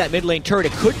hold off that mid lane turret.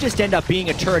 It could just end up being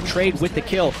a turret trade with the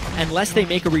kill unless they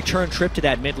make a return trip to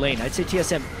that mid lane. I'd say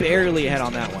TSM barely ahead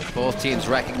on that one. Both teams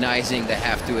recognizing they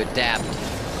have to adapt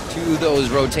to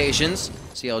those rotations.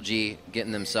 CLG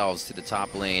getting themselves to the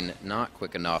top lane not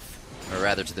quick enough, or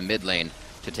rather to the mid lane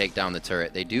to take down the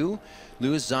turret. They do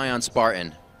lose Zion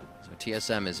Spartan. So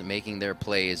TSM is making their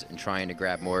plays and trying to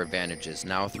grab more advantages.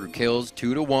 Now through kills,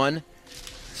 2-1,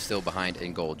 still behind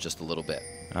in gold just a little bit.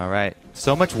 All right.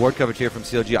 So much ward coverage here from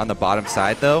CLG on the bottom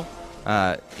side, though.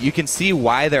 You can see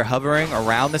why they're hovering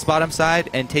around this bottom side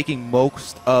and taking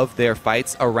most of their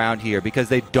fights around here, because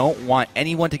they don't want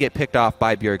anyone to get picked off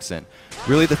by Bjergsen.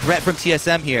 Really, the threat from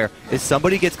TSM here is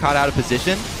somebody gets caught out of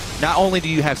position. Not only do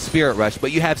you have Spirit Rush,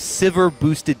 but you have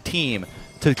Sivir-boosted team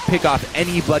to pick off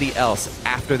anybody else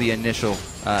after the initial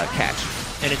catch.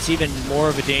 And it's even more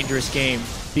of a dangerous game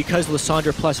because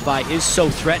Lissandra plus Vi is so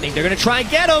threatening. They're going to try and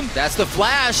get him. That's the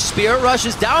flash. Spirit Rush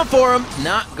is down for him.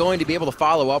 Not going to be able to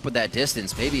follow up with that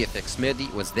distance. Maybe if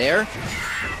Xmithie was there.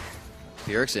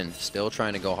 Bjergsen still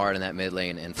trying to go hard in that mid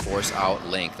lane and force out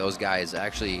Link. Those guys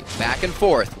actually back and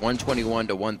forth, 121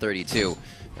 to 132,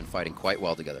 and fighting quite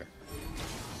well together.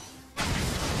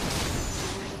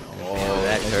 Oh,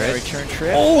 that turret. Return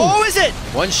trip. Oh, is it?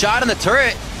 One shot on the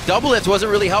turret. Double lift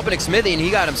wasn't really helping Xmithie, and he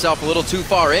got himself a little too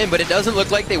far in, but it doesn't look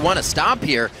like they want to stop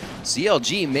here.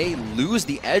 CLG may lose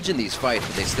the edge in these fights,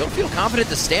 but they still feel confident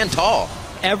to stand tall.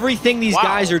 Everything these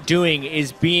guys are doing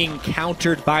is being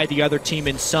countered by the other team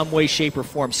in some way, shape, or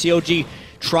form. CLG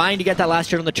trying to get that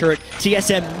last hit on the turret.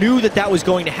 TSM knew that that was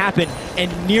going to happen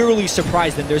and nearly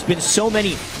surprised them. There's been so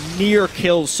many near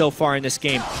kills so far in this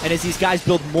game, and as these guys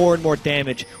build more and more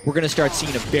damage, we're going to start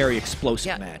seeing a very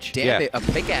explosive match. Damn it, a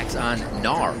pickaxe on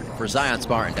Gnar for Zion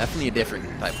Spartan. Definitely a different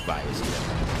type of bias.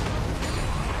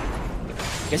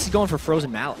 I guess he's going for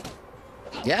Frozen Mallet.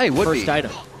 Yeah, he would First be.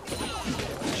 item.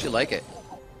 You should like it.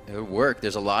 It would work.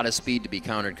 There's a lot of speed to be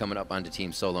countered coming up onto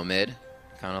Team Solo mid.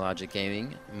 Counterlogic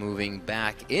Gaming moving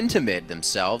back into mid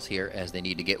themselves here as they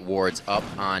need to get wards up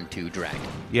onto Dragon.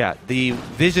 Yeah, the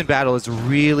vision battle is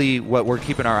really what we're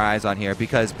keeping our eyes on here,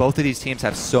 because both of these teams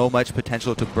have so much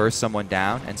potential to burst someone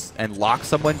down and lock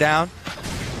someone down.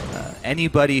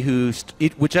 Anybody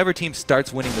whichever team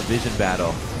starts winning the vision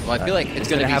battle. Well, I feel like it's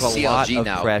going to be have a lot CLG of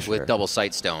now pressure. with double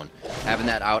sightstone. Having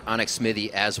that out on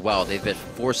Xmithie as well. They've been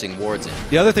forcing wards in.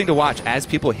 The other thing to watch as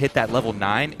people hit that level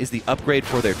 9 is the upgrade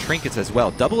for their trinkets as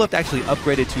well. Double Lift actually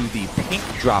upgraded to the pink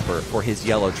dropper for his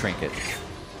yellow trinket.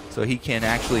 So he can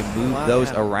actually move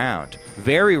those around.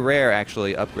 Very rare,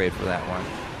 actually, upgrade for that one.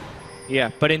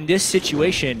 Yeah, but in this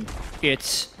situation,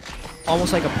 it's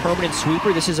almost like a permanent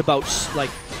sweeper. This is about like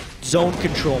zone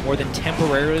control more than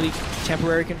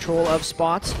temporary control of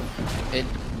spots.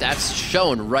 That's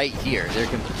shown right here. They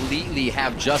completely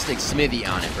have just Xmithie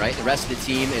on it, right? The rest of the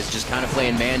team is just kind of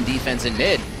playing man defense in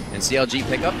mid, and CLG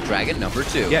pick up Dragon number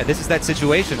 2. Yeah, this is that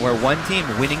situation where one team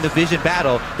winning the vision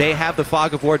battle, they have the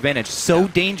fog of war advantage. So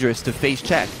dangerous to face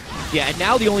check. Yeah, and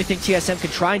now the only thing TSM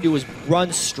can try and do is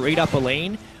run straight up a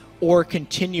lane or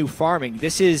continue farming.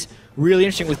 This is really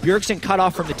interesting. With Bjergsen cut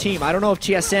off from the team, I don't know if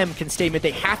TSM can stay mid.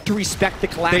 They have to respect the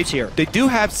collapse here. They do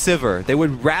have Sivir. They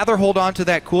would rather hold on to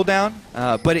that cooldown,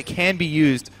 but it can be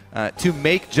used to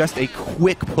make just a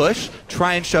quick push,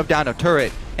 try and shove down a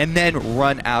turret, and then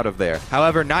run out of there.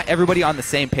 However, not everybody on the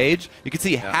same page. You can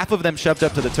see half of them shoved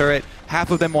up to the turret, half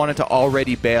of them wanted to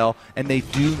already bail, and they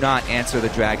do not answer the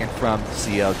Dragon from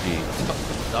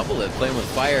CLG. Double Lift playing with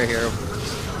fire here.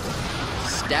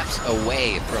 Steps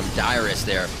away from Dyrus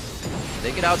there.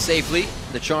 They get out safely.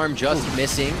 The charm just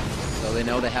missing, so they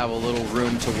know they have a little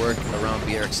room to work around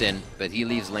Bjergsen, but he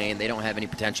leaves lane. They don't have any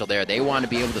potential there. They want to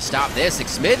be able to stop this.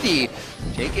 Xmithie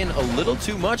taking a little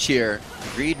too much here.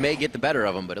 Greed may get the better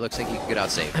of him, but it looks like he can get out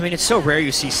safe. I mean, it's so rare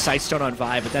you see Sightstone on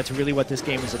Vi, but that's really what this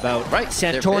game is about. Right.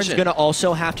 Santorin's going to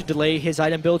also have to delay his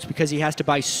item builds because he has to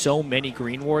buy so many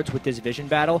green wards with this vision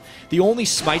battle. The only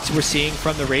smites we're seeing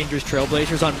from the Rangers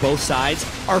Trailblazers on both sides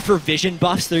are for vision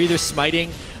buffs. They're either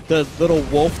smiting the little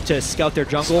wolf to scout their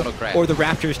jungle or the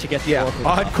raptors to get the oracle.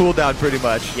 On cooldown pretty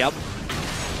much. Yep.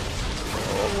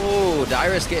 Ooh,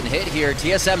 Dyrus getting hit here.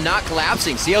 TSM not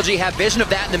collapsing. CLG have vision of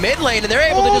that in the mid lane, and they're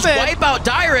able to just wipe out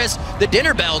Dyrus. The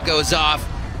dinner bell goes off,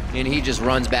 and he just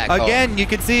runs back Again, home. you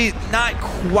can see not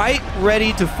quite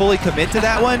ready to fully commit to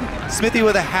that one. Smithy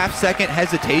with a half-second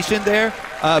hesitation there,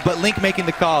 but Link making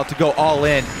the call to go all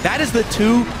in. That is the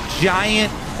 2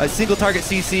 giant single-target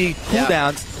CC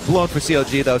cooldowns blown for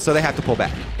CLG, though, so they have to pull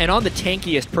back. And on the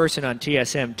tankiest person on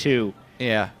TSM, too.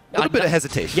 Yeah, a little bit of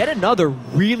hesitation. Yet another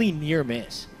really near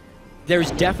miss.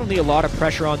 There's definitely a lot of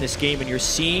pressure on this game, and you're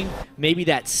seeing maybe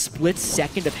that split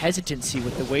second of hesitancy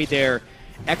with the way they're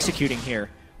executing here,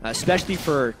 especially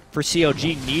for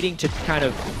CLG needing to kind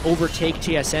of overtake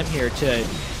TSM here to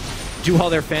do all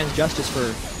their fans justice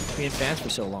for being fans for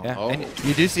so long. Yeah. And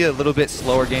you do see a little bit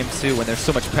slower games, too, when there's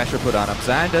so much pressure put on him.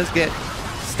 Zion does get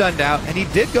stunned out, and he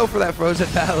did go for that frozen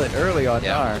pallet early on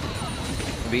Dar.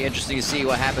 It'll be interesting to see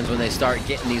what happens when they start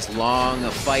getting these long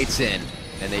fights in,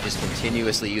 and they just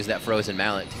continuously use that frozen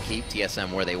mallet to keep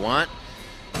TSM where they want.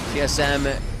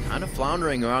 TSM kind of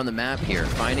floundering around the map here,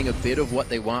 finding a bit of what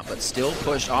they want, but still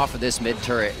pushed off of this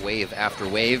mid-turret wave after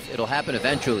wave. It'll happen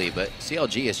eventually, but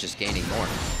CLG is just gaining more.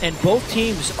 And both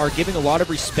teams are giving a lot of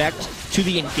respect to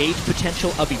the engaged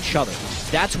potential of each other.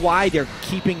 That's why they're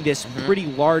keeping this pretty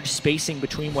large spacing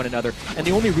between one another. And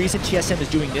the only reason TSM is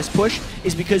doing this push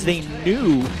is because they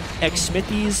knew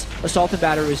Smithy's Assault and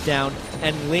Battery was down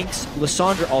and Link's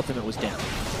Lissandra ultimate was down.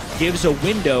 Gives a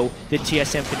window that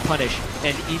TSM can punish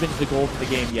and evens the goal for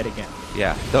the game yet again.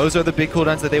 Yeah, those are the big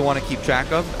cooldowns that they want to keep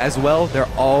track of. As well, they're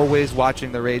always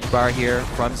watching the rage bar here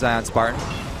from Zion Spartan.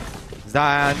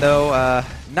 Zion, though,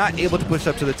 not able to push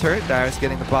up to the turret. Dyrus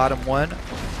getting the bottom one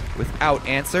without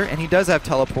answer, and he does have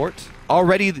teleport.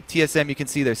 Already, the TSM, you can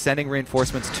see they're sending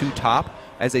reinforcements to top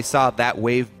as they saw that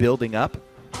wave building up.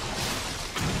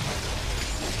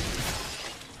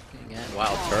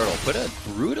 Wild Turtle put a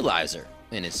brutalizer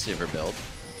in his Sivir build.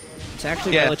 It's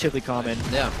actually relatively common.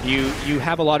 Yeah. You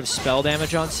have a lot of spell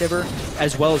damage on Sivir,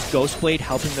 as well as Ghostblade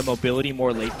helping the mobility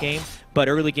more late game. But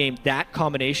early game, that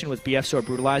combination with BF Sword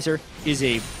Brutalizer is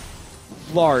a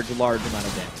large amount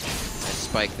of damage. Nice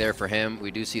spike there for him.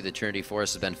 We do see the Trinity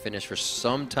Force has been finished for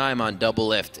some time on Double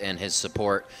Lift and his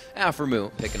support.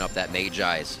 Aframu picking up that Mage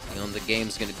Eyes. You know, the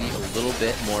game's going to be a little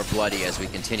bit more bloody as we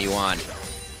continue on.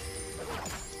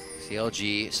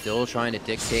 CLG still trying to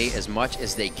dictate as much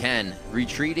as they can.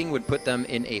 Retreating would put them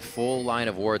in a full line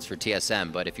of wards for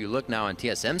TSM, but if you look now on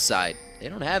TSM's side, they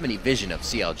don't have any vision of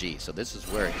CLG, so this is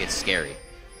where it gets scary.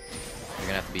 They're going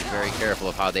to have to be very careful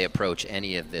of how they approach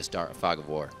any of this Fog of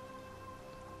War.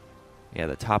 Yeah,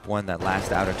 the top one, that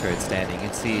last outer turret standing. You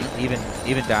can see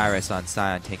even Dyrus on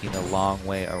Sion taking the long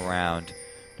way around.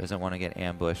 Doesn't want to get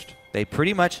ambushed.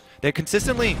 They're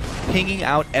consistently pinging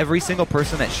out every single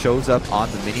person that shows up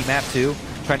on the mini-map too,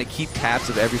 trying to keep tabs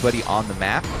of everybody on the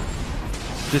map,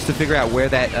 just to figure out where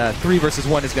that 3 versus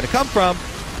 1 is going to come from.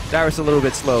 Dyrus a little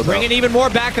bit slow, though. Bringing even more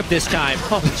backup this time.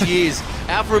 Oh, jeez.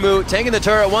 Aframu taking the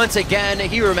turret once again.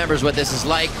 He remembers what this is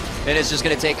like, and it's just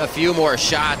going to take a few more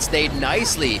shots. They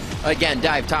nicely, again,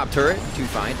 dive top turret to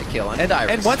find a kill on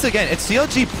Dyrus. And once again, it's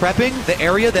CLG prepping the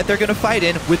area that they're going to fight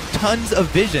in with tons of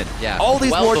vision. Yeah. All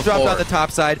these wards dropped on the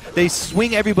top side. They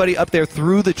swing everybody up there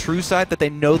through the true side that they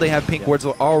know they have pink wards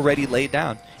already laid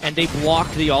down. And they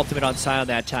blocked the ultimate on Sion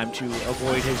that time to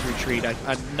avoid his retreat.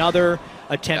 Another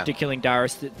attempt at killing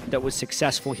Dyrus that was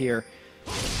successful here.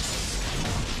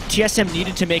 TSM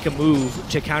needed to make a move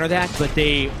to counter that, but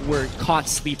they were caught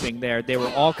sleeping there. They were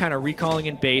all kind of recalling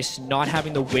in base, not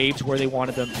having the waves where they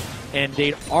wanted them, and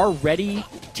they'd already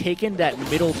taken that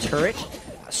middle turret,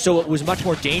 so it was much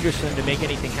more dangerous for them to make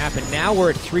anything happen. Now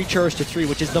we're at 3 turrets to 3,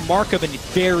 which is the mark of a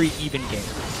very even game.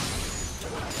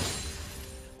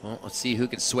 Well, let's see who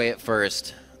can sway it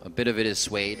first. A bit of it is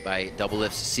swayed by Double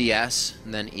Lift's CS,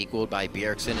 and then equaled by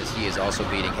Bjergsen as he is also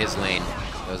beating his lane.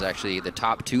 Those are actually the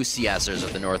top 2 CSers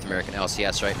of the North American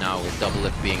LCS right now, with Double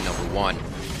Lift being number 1.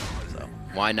 So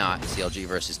why not CLG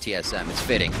versus TSM? It's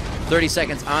fitting. 30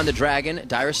 seconds on the Dragon.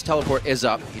 Dyrus' teleport is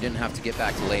up. He didn't have to get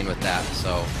back to lane with that,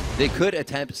 so they could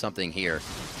attempt something here,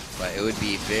 but it would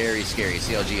be very scary.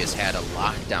 CLG has had a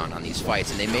lockdown on these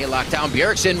fights, and they may lock down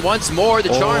Bjergsen once more. The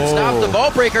charm stopped the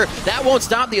Vault Breaker. That won't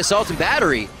stop the Assault and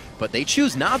Battery, but they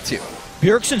choose not to.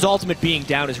 Bjergsen's ultimate being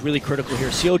down is really critical here.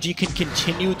 CLG can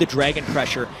continue the Dragon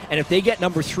pressure, and if they get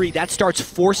number 3, that starts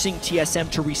forcing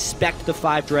TSM to respect the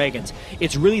 5 Dragons.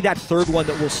 It's really that third one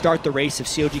that will start the race if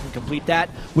CLG can complete that.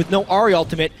 With no Ahri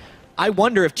ultimate, I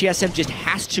wonder if TSM just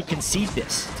has to concede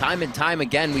this. Time and time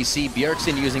again, we see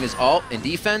Bjergsen using his ult in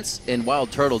defense, and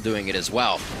Wild Turtle doing it as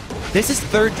well. This is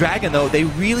 3rd Dragon, though. They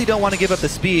really don't want to give up the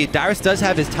speed. Dyrus does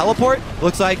have his teleport.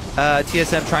 Looks like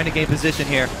TSM trying to gain position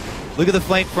here. Look at the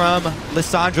flank from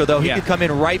Lissandro, though. He could come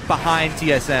in right behind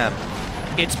TSM.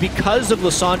 It's because of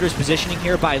Lissandra's positioning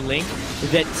here by Link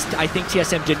that I think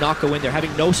TSM did not go in there.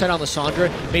 Having no sight on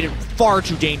Lissandra made it far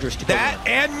too dangerous to go That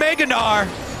in. and Meganar.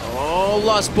 Oh,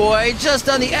 Lust Boy just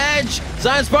on the edge.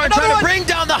 Zion Spartan trying to bring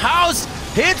down the house.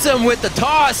 Hits him with the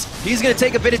toss. He's going to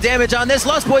take a bit of damage on this.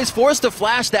 Lust Boy's forced to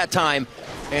flash that time.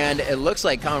 And it looks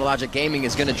like Counterlogic Gaming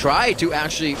is going to try to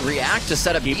actually react to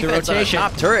set up defense on a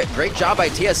top turret. Great job by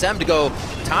TSM to go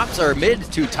tops or mid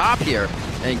to top here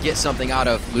and get something out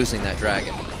of losing that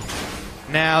dragon.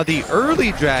 Now, the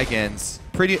early dragons,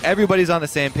 everybody's on the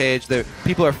same page.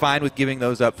 People are fine with giving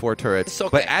those up for turrets. Okay.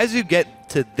 But as you get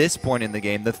to this point in the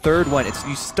game, the third one,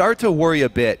 you start to worry a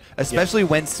bit, especially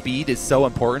when speed is so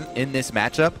important in this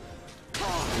matchup.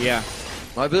 Yeah.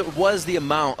 Well, it was the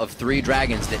amount of 3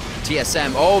 dragons that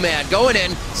TSM, oh man, going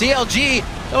in. CLG,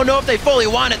 don't know if they fully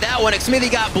wanted that one. Xmithy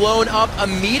got blown up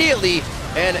immediately,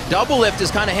 and Double Lift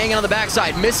is kind of hanging on the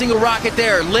backside, missing a rocket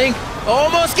there. Link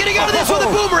almost getting out of this with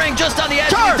a boomerang just on the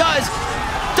edge, and he does.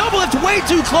 Double Lift way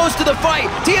too close to the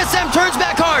fight. TSM turns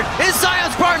back hard. Is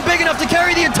Zion Spartan big enough to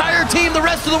carry the entire team the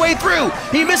rest of the way through?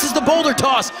 He misses the boulder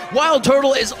toss. Wild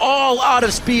Turtle is all out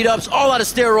of speed ups, all out of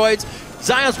steroids.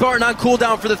 Zion Spartan on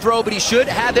cooldown for the throw, but he should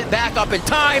have it back up in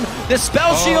time. The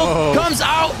spell shield comes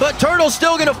out, but Turtle's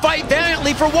still going to fight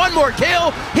valiantly for one more kill.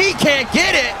 He can't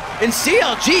get it, and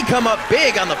CLG come up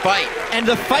big on the fight. And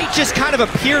the fight just kind of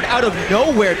appeared out of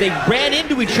nowhere. They ran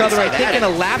into each other, I think, in a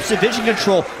lapse of vision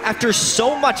control. After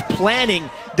so much planning,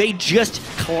 they just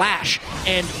clash.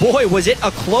 And boy, was it a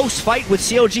close fight with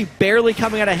CLG barely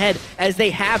coming out ahead, as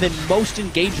they have in most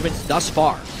engagements thus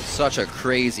far. Such a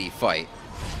crazy fight.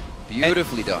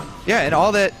 Beautifully done. Yeah, and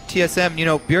all that TSM,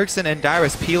 Bjergsen and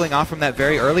Dyrus peeling off from that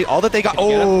very early, all that they got.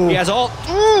 Oh! He has all.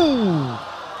 Ooh!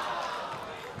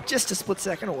 Just a split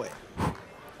second away.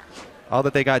 All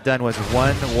that they got done was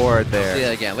one ward there. See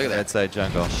that again, look at that. Inside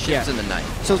jungle. Shifts in the night.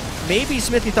 So maybe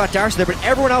Smithy thought Dyrus was there, but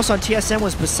everyone else on TSM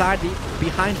was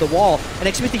behind the wall,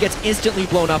 and Smithy gets instantly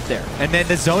blown up there. And then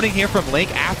the zoning here from Link.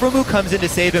 Aphromoo comes in to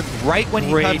save him right when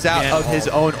he comes out of his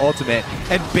own ultimate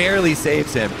and barely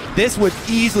saves him. This would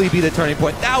easily be the turning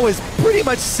point. That was pretty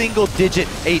much single-digit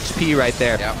HP right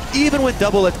there. Yep. Even with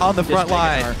Double It on the front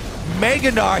line.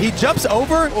 Meganar, he jumps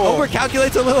over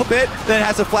calculates a little bit, then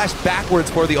has to flash backwards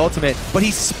for the ultimate, but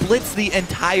he splits the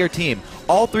entire team.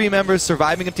 All 3 members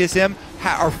surviving of TSM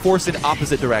are forced in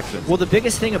opposite directions. Well, the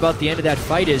biggest thing about the end of that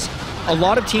fight is a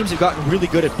lot of teams have gotten really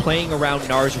good at playing around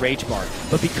Gnar's Rage Bar,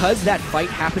 but because that fight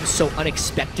happened so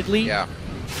unexpectedly,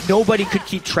 nobody could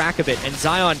keep track of it, and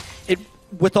Zion,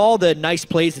 with all the nice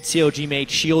plays that CLG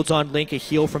made, shields on Link, a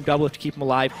heal from Double to keep him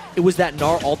alive, it was that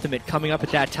Gnar ultimate coming up at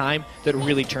that time that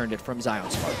really turned it from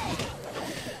Zion's part.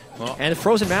 Well, and the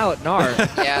Frozen Mallet, Gnar.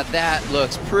 Yeah, that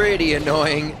looks pretty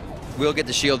annoying. We'll get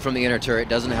the shield from the inner turret.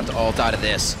 Doesn't have to ult out of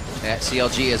this.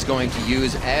 CLG is going to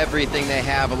use everything they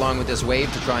have along with this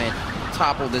wave to try and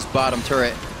topple this bottom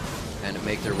turret and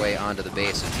make their way onto the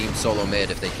base of Team Solo Mid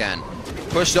if they can.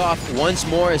 Pushed off once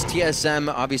more as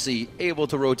TSM obviously able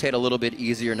to rotate a little bit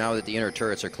easier now that the inner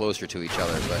turrets are closer to each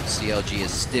other, but CLG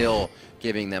is still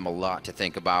giving them a lot to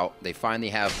think about. They finally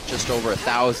have just over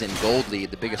 1,000 gold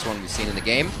lead, the biggest one we've seen in the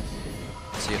game.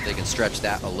 See if they can stretch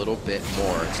that a little bit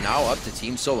more. It's now up to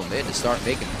Team Solo Mid to start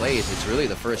making plays. It's really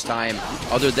the first time,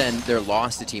 other than their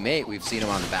loss to Team 8, we've seen them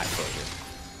on the back foot here.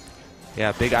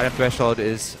 Yeah, big item threshold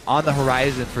is on the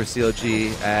horizon for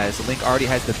CLG, as Link already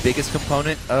has the biggest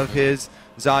component of his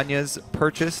Zanya's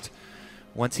purchased.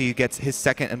 Once he gets his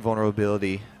second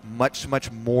invulnerability,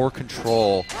 much more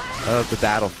control of the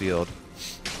battlefield.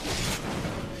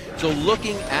 So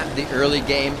looking at the early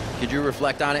game, could you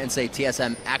reflect on it and say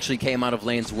TSM actually came out of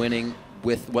lanes winning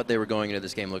with what they were going into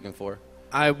this game looking for?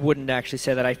 I wouldn't actually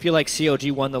say that. I feel like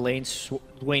CLG won the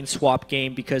lane swap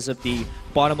game because of the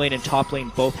bottom lane and top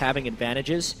lane both having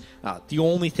advantages. The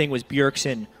only thing was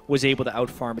Bjergsen was able to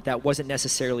outfarm, but that wasn't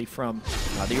necessarily from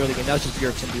the early game. That was just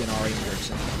Bjergsen being Ari and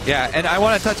Bjergsen. Yeah, and I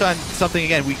want to touch on something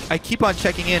again. I keep on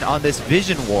checking in on this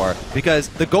vision war because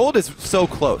the gold is so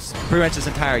close pretty much this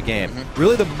entire game.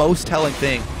 Really the most telling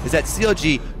thing is that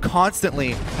CLG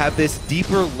constantly have this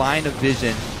deeper line of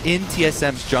vision in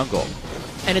TSM's jungle.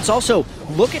 And it's also,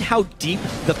 look at how deep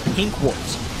the pink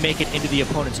wards make it into the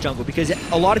opponent's jungle, because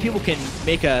a lot of people can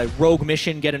make a rogue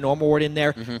mission, get a normal ward in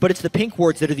there, but it's the pink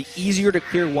wards that are the easier to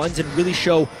clear ones and really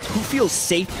show who feels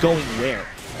safe going where.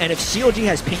 And if CLG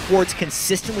has pink wards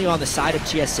consistently on the side of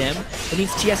TSM, it means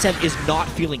TSM is not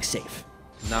feeling safe.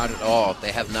 Not at all.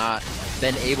 They have not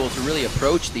been able to really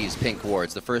approach these pink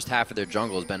wards. The first half of their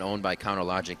jungle has been owned by Counter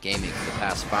Logic Gaming for the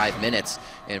past 5 minutes.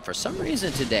 And for some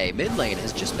reason today, mid lane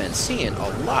has just been seeing a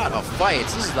lot of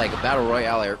fights. This is like a Battle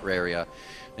Royale area.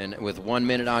 And with 1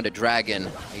 minute on to Dragon,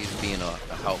 he's being a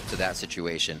help to that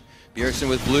situation. Bjergsen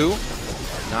with blue,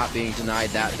 not being denied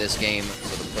that this game.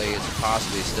 So the play is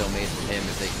possibly still made from him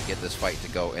if they can get this fight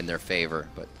to go in their favor.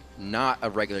 But not a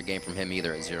regular game from him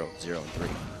either at 0-0 and 3.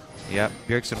 Yep,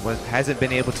 Bjergsen hasn't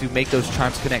been able to make those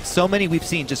charms connect. So many we've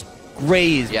seen just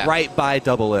grazed right by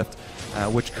double lift,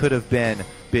 which could have been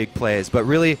big plays. But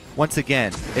really, once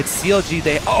again, it's CLG.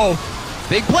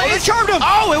 Big play. Oh, charmed him.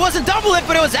 Oh, it wasn't double lift,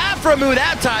 but it was Aframu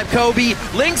that time, Kobe.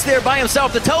 Link's there by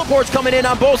himself. The teleport's coming in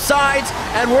on both sides,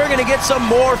 and we're going to get some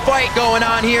more fight going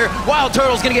on here. Wild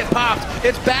Turtle's going to get popped.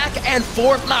 It's back and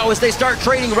forth now as they start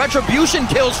trading retribution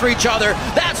kills for each other.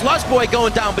 That's Lustboy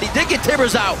going down, but he did get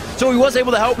Tibbers out, so he was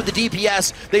able to help with the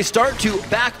DPS. They start to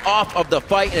back off of the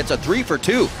fight, and it's a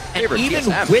 3-for-2. And even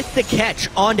with the catch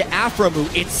onto Aframu,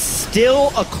 it's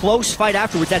still a close fight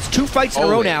afterwards. That's 2 fights in a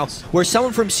row now where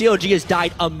someone from CLG has died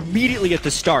immediately at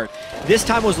the start. This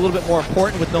time was a little bit more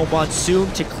important with no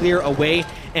Monsoon to clear away,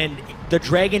 and the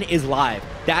Dragon is live.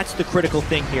 That's the critical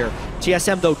thing here.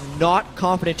 TSM, though, not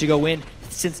confident to go in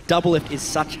since double lift is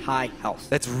such high health.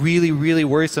 That's really, really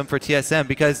worrisome for TSM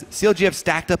because CLG have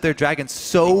stacked up their dragons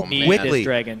so quickly.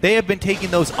 They have been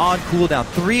taking those on cooldown.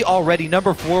 3 already.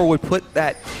 Number 4 would put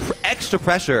that extra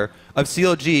pressure of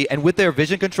CLG, and with their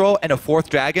vision control and a 4th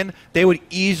dragon, they would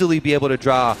easily be able to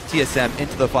draw TSM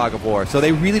into the fog of war. So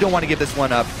they really don't want to give this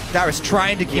one up. Dyrus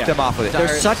trying to keep them off of it.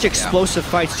 There's such explosive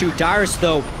fights too. Dyrus,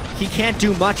 though, he can't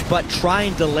do much but try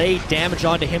and delay damage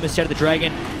onto him instead of the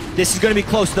dragon. This is going to be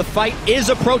close. The fight is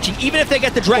approaching. Even if they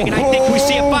get the dragon, I think we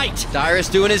see a fight. Dyrus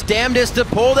doing his damnedest to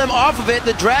pull them off of it.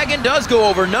 The dragon does go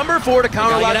over. Number 4 to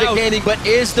Counter Logic Gaming, but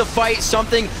is the fight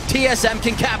something TSM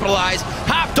can capitalize?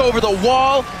 Hopped over the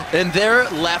wall, and they're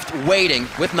left waiting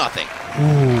with nothing.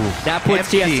 Ooh, that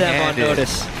puts TSM on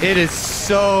notice. It is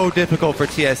so difficult for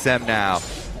TSM now.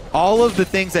 All of the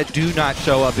things that do not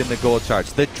show up in the gold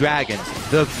charts, the dragons,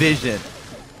 the vision,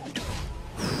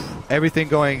 everything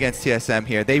going against TSM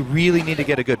here. They really need to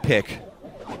get a good pick.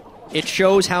 It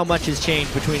shows how much has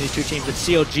changed between these two teams, but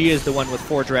CLG is the one with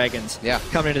 4 dragons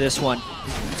coming into this one.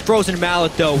 It's Frozen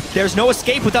Mallet, though. There's no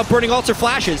escape without burning ults or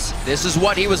flashes. This is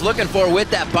what he was looking for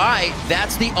with that buy.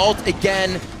 That's the ult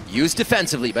again, used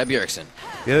defensively by Bjergsen.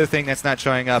 The other thing that's not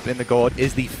showing up in the gold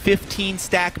is the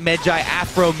 15-stack Medjay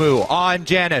Afro on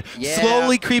Janet.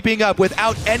 Slowly creeping up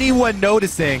without anyone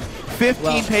noticing.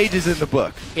 15 pages in the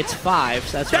book. It's 5,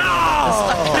 so that's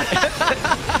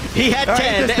he had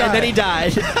 10, and then he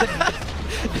died.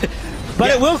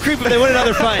 But it will creep if they win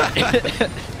another fight.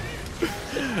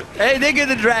 Hey, they get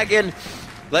the dragon.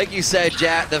 Like you said,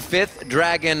 Jat, the 5th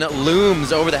dragon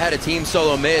looms over the head of Team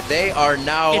Solo Mid. They are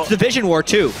now... It's the Vision War,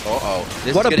 too.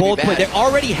 What a bold play. They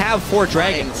already have 4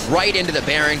 dragons. Right into the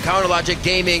Baron. Counter Logic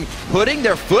Gaming putting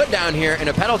their foot down here in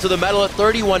a pedal to the metal at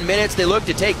 31 minutes. They look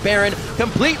to take Baron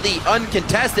completely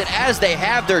uncontested as they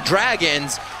have their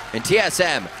dragons. And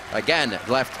TSM, again,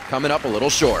 left coming up a little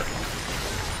short.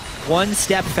 1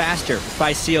 step faster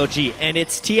by CLG, and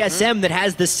it's TSM that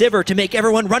has the Sivir to make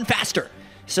everyone run faster.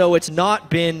 So it's not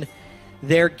been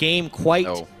their game quite.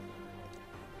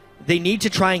 They need to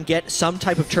try and get some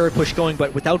type of turret push going,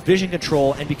 but without vision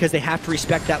control, and because they have to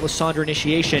respect that Lissandra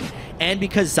initiation, and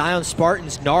because Zion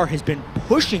Spartan's Gnar has been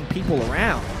pushing people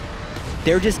around,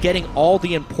 they're just getting all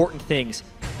the important things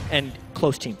and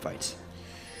close team fights.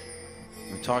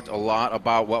 We talked a lot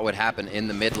about what would happen in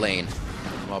the mid lane.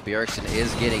 Well, Bjergsen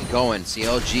is getting going.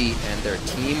 CLG and their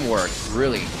teamwork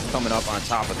really coming up on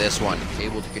top of this one.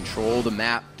 Able to control the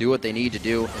map, do what they need to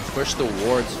do, and push the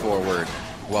wards forward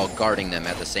while guarding them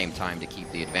at the same time to keep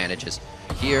the advantages.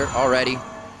 Here already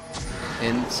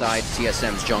inside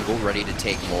TSM's jungle, ready to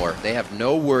take more. They have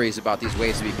no worries about these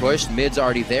waves to be pushed. Mid's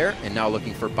already there, and now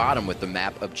looking for bottom with the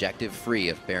map objective free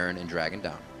of Baron and Dragon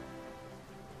down.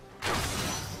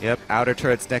 Yep, outer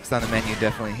turrets next on the menu,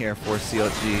 definitely here for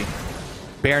CLG.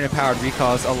 Baron-empowered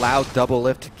recalls allow double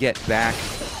lift to get back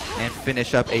and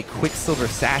finish up a Quicksilver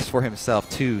Sash for himself,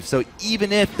 too. So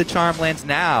even if the charm lands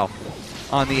now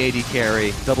on the AD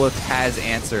carry, double lift has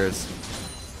answers.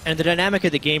 And the dynamic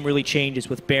of the game really changes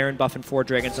with Baron buffing 4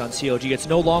 dragons on CLG. It's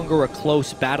no longer a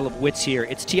close battle of wits here.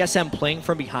 It's TSM playing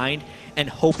from behind and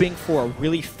hoping for a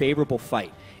really favorable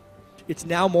fight. It's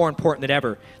now more important than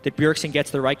ever that Bjergsen gets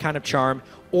the right kind of charm,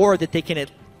 or that they can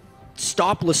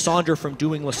stop Lissandra from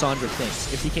doing Lissandra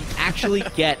things. If he can actually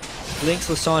get Link's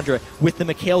Lissandra with the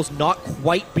Mikhails not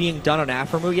quite being done on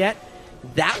Aframu yet,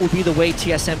 that would be the way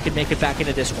TSM can make it back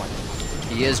into this one.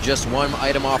 He is just one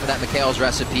item off of that Mikhail's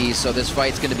recipe, so this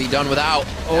fight's going to be done without.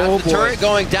 Oh, the turret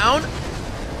going down.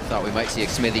 Thought we might see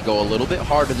Smithy go a little bit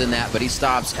harder than that, but he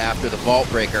stops after the Vault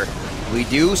Breaker. We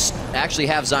do actually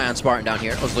have Zion Spartan down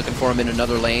here. I was looking for him in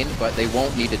another lane, but they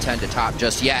won't need to tend to top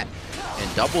just yet.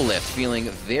 And Double Lift feeling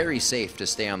very safe to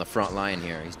stay on the front line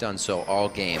here. He's done so all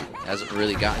game. Hasn't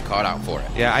really gotten caught out for it.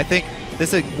 Yeah, I think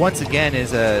this once again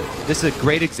is a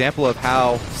great example of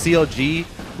how CLG,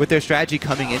 with their strategy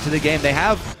coming into the game, they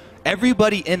have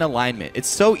everybody in alignment. It's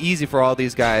so easy for all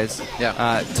these guys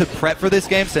to prep for this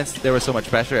game since there was so much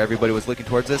pressure. Everybody was looking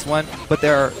towards this one, but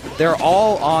they're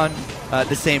all on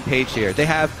the same page here. They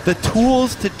have the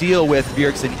tools to deal with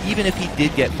Bjergsen, even if he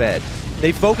did get fed.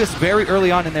 They focused very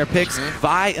early on in their picks,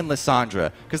 Vi and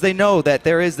Lissandra, because they know that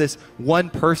there is this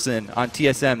one person on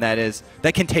TSM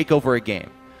that can take over a game.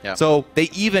 Yeah. So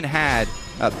they even had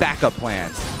backup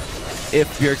plans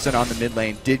if Bjergsen on the mid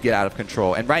lane did get out of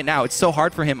control. And right now, it's so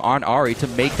hard for him on Ahri to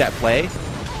make that play,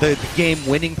 the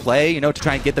game-winning play, to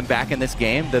try and get them back in this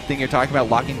game. The thing you're talking about,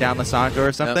 locking down Lissandra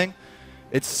or something. Yep.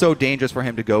 It's so dangerous for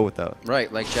him to go with those.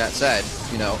 Right, like chat said,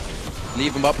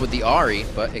 leave him up with the Ahri,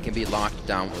 but it can be locked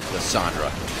down with Lissandra.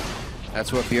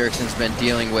 That's what Bjergsen's been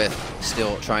dealing with,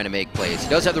 still trying to make plays. He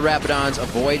does have the Rapidons, a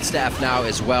Void Staff now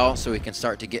as well, so he can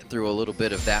start to get through a little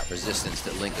bit of that resistance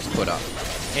that Link has put up.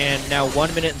 And now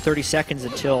 1 minute and 30 seconds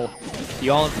until the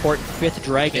all-important 5th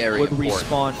Dragon would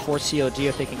respawn for CLG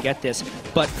if they can get this.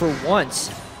 But for once,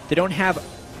 they don't have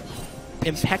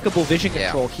impeccable vision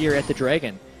control here at the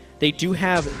Dragon. They do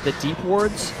have the deep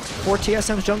wards for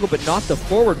TSM's jungle, but not the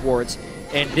forward wards.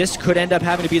 And this could end up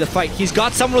having to be the fight. He's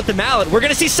got someone with the mallet. We're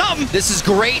going to see something. This is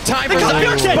great time for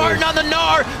Zion Spartan on the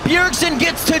Gnar. Bjergsen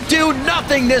gets to do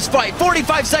nothing this fight.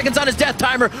 45 seconds on his death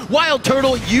timer. Wild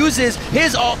Turtle uses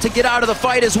his ult to get out of the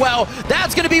fight as well.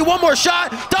 That's going to be one more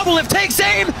shot. Double Lift takes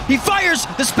aim. He fires.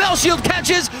 The spell shield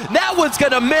catches. That one's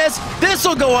going to miss. This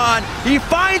will go on. He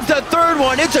finds the third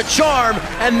one. It's a charm.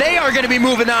 And they are going to be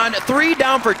moving on. 3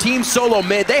 down for Team Solo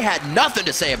Mid. They had nothing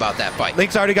to say about that fight.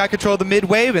 Link's already got control of the mid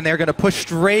wave, and they're going to push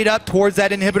straight up towards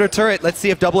that inhibitor turret. Let's see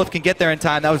if Double Lift can get there in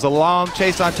time. That was a long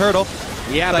chase on Turtle.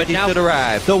 Yeah, but now should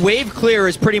arrive. The wave clear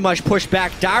is pretty much pushed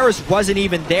back. Dyrus wasn't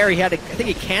even there. He had to, I think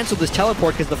he canceled his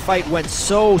teleport because the fight went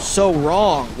so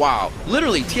wrong. Wow.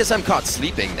 Literally, TSM caught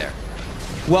sleeping there.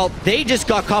 Well, they just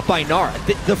got caught by Gnar.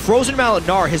 The Frozen Mallet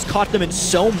Gnar has caught them in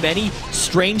so many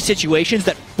strange situations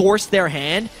that forced their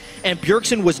hand, and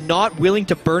Bjergsen was not willing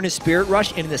to burn his Spirit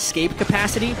Rush in an escape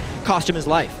capacity, cost him his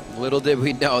life. Little did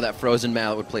we know that Frozen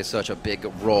Mallet would play such a big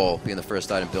role, being the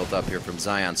first item built up here from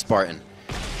Zion Spartan.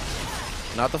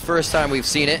 Not the first time we've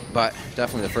seen it, but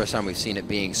definitely the first time we've seen it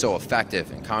being so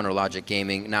effective. And Counter Logic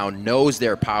Gaming now knows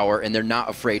their power, and they're not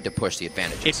afraid to push the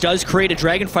advantages. It does create a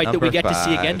dragon fight that we get to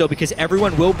see again, though, because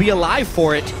everyone will be alive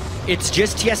for it. It's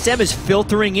just TSM is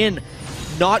filtering in,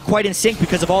 not quite in sync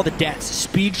because of all the deaths.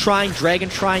 Speed trying, dragon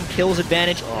trying, kills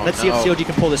advantage. Let's see if CLG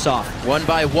can pull this off. 1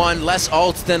 by 1, less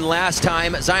ults than last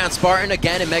time. Zion Spartan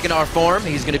again in Mega Gnar form.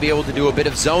 He's going to be able to do a bit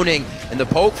of zoning, and the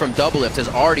poke from Double Lift has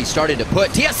already started to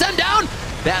put TSM down.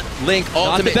 That Link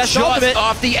ultimate just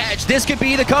off the edge. This could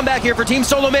be the comeback here for Team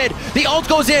Solo Mid. The ult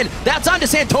goes in. That's onto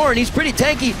Santorin. He's pretty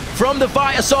tanky from the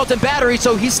Vi Assault and Battery,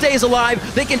 so he stays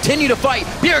alive. They continue to fight.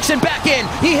 Bjergsen back in.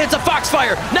 He hits a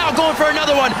Foxfire. Now going for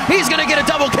another one. He's going to get a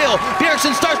double kill.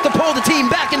 Bjergsen starts to pull the team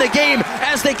back in the game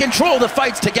as they control the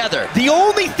fights together. The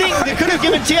only thing that could have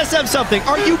given TSM something.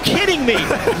 Are you kidding me?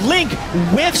 Link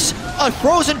whiffs a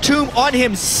Frozen Tomb on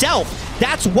himself.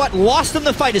 That's what lost them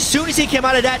the fight. As soon as he came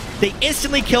out of that, they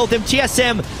instantly killed him.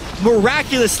 TSM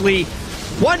miraculously,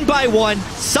 1 by 1,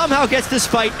 somehow gets this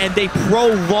fight, and they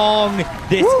prolong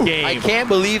this game. I can't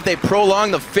believe they prolong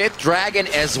the 5th Dragon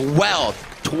as well.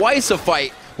 Twice a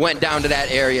fight went down to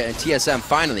that area, and TSM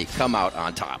finally come out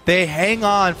on top. They hang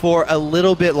on for a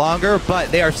little bit longer, but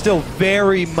they are still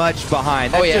very much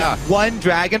behind. That's just 1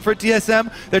 dragon for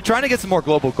TSM. They're trying to get some more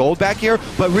global gold back here,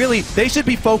 but really, they should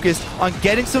be focused on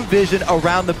getting some vision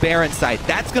around the Baron site.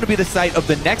 That's going to be the site of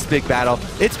the next big battle.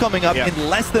 It's coming up in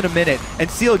less than a minute, and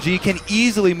CLG can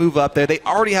easily move up there. They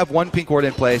already have 1 pink ward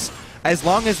in place. As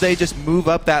long as they just move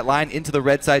up that line into the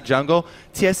red side jungle,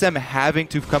 TSM having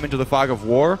to come into the fog of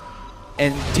war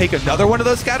and take another one of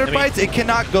those scattered fights, it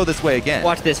cannot go this way again.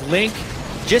 Watch this. Link,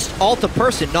 just ult a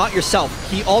person, not yourself.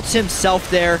 He ults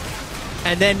himself there,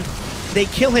 and then they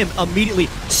kill him immediately.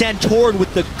 Santorin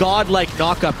with the godlike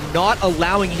knockup, not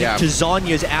allowing him to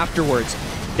Zhonya's afterwards.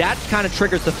 That kind of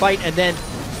triggers the fight, and then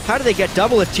how do they get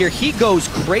Double Lift here? He goes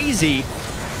crazy.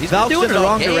 He's doing in the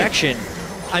wrong direction.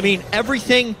 I mean,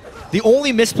 everything The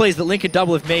only misplays that Link and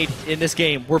Double have made in this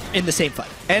game were in the same fight.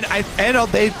 And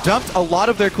they dumped a lot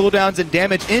of their cooldowns and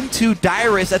damage into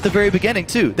Dyrus at the very beginning,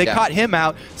 too. They caught him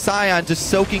out, Sion just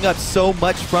soaking up so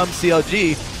much from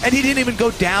CLG, and he didn't even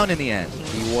go down in the end.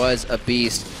 He was a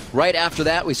beast. Right after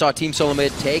that, we saw Team Solo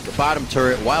Mid take bottom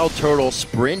turret. Wild Turtle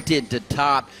sprinted to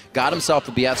top, got himself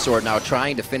a BF sword, now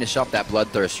trying to finish up that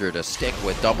Bloodthirster to stick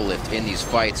with Double Lift in these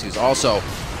fights, who's also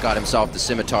got himself the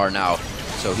Scimitar now,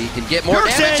 so he can get more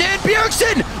damage in.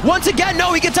 Bjergsen! Once again,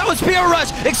 no, he gets out with Spear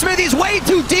Rush. Xmithie's way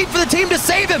too deep for the team to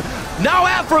save him. Now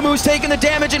Aframu's taking the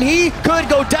damage, and he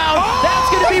could go down. That's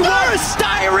going to be worse.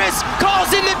 Dyrus calls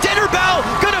in the dinner bell.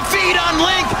 Going to feed on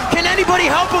Link. Can anybody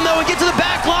help him, though, and get to the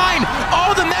back line?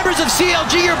 All the members of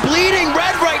CLG are bleeding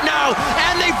red right now,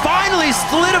 and they finally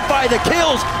solidify the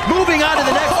kills, moving on to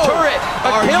the next turret.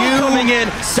 A kill coming in.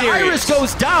 Dyrus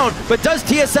goes down, but does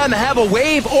TSM have a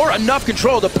wave or enough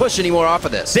control to push any more off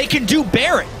of this? They can do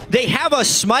Baron. They have a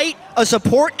smite, a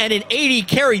support, and an AD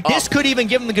carry. This could even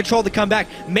give them the control to come back.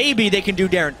 Maybe they can do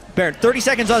Baron. 30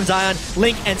 seconds on Zion.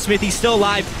 Link and Smithy still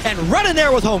alive and running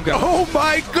there with Homegrown. Oh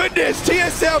my goodness,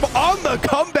 TSM on the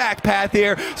comeback path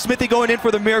here. Smithy going in for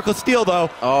the Miracle Steal, though.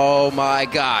 Oh my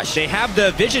gosh. They have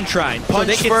the Vision Shrine, Punch so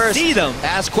they can first, see them.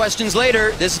 ask questions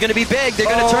later. This is going to be big. They're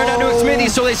going to turn onto Smithy,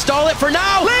 so they stall it for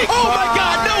now. Link. Oh my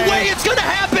god, no way, it's going to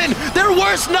happen. Their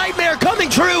worst nightmare coming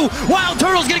true. Wild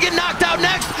Turtle's going to get knocked out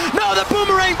next. No, the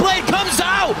Boomerang Blade comes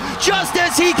out just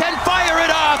as he can fire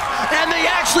it off, and they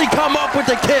actually come up with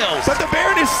the kills. But the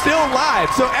Baron is still alive,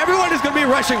 so everyone is going to be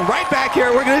rushing right back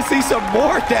here. We're going to see some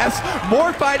more deaths,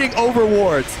 more fighting over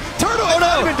wards. Turtle, oh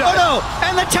no,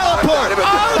 and the teleport.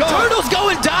 Turtle's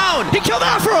going down. He killed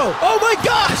Afro. Oh my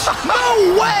gosh,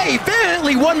 no way.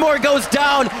 Valiantly, one more goes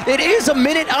down. It is a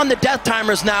minute on the death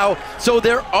timers now, so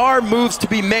there are moves to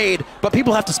be made, but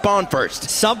people have to spawn first.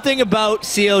 Something about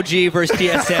CLG versus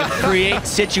TSM creates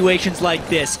situations like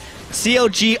this.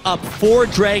 CLG up 4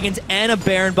 dragons and a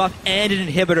Baron buff and an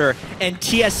inhibitor, and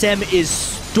TSM is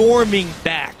storming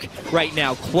back right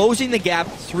now, closing the gap,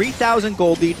 3,000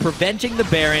 gold lead, preventing the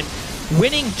Baron,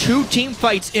 winning 2 team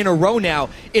fights in a row now.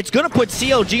 It's going to put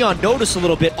CLG on notice a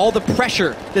little bit, all the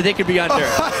pressure that they could be under.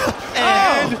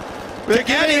 And they're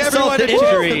giving everyone a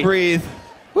chance to breathe.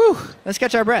 Whew, let's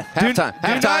catch our breath.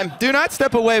 Halftime. Do not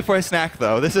step away for a snack,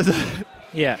 though. This is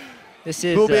This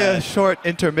is will be a short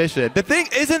intermission. The thing,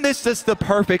 isn't this just the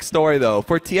perfect story, though,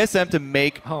 for TSM to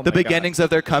make the beginnings of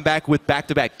their comeback with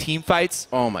back-to-back team fights?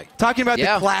 Oh, my. Talking about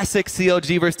the classic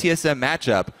CLG versus TSM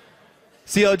matchup.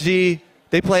 CLG,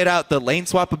 they played out the lane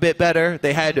swap a bit better.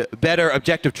 They had better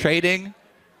objective trading.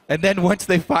 And then once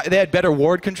they had better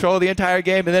ward control the entire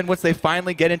game. And then once they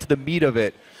finally get into the meat of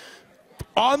it,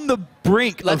 on the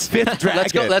brink of 5th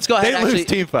Dragon, let's go ahead. They lose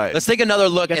team fight. Let's take another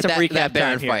look at that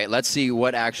Baron here. fight. Let's see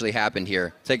what actually happened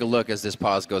here. Take a look as this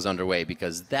pause goes underway,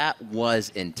 because that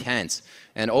was intense.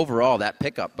 And overall, that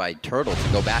pickup by Turtle to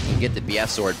go back and get the BF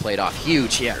sword played off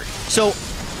huge here. So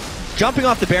jumping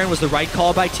off the Baron was the right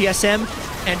call by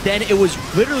TSM, and then it was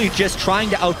literally just trying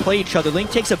to outplay each other. Link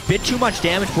takes a bit too much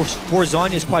damage for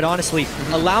Zhonya's, quite honestly,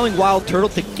 allowing Wild Turtle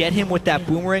to get him with that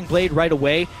Boomerang Blade right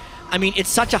away. I mean, it's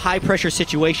such a high-pressure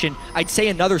situation. I'd say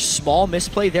another small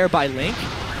misplay there by Link.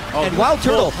 And Wild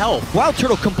Turtle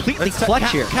completely clutch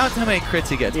here. Count how many crits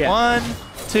he gets. 1,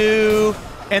 2,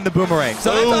 and the Boomerang.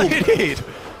 So that's all you need.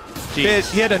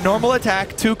 He had a normal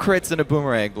attack, 2 crits, and a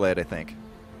Boomerang Blade, I think.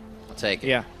 I'll take it.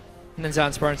 Yeah. And then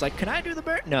Zon Spartan's like, can I do the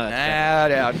Baron? No.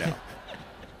 No.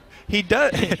 He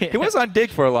does. He was on Dig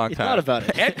for a long time. He thought about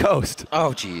it. And Coast.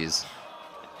 Oh, jeez.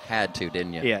 Had to,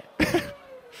 didn't you? Yeah.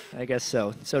 I guess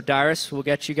so. So Dyrus, we'll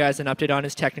get you guys an update on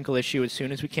his technical issue as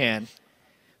soon as we can.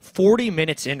 40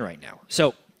 minutes in right now.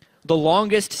 So the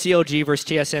longest CLG versus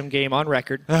TSM game on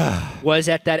record was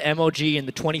at that MOG in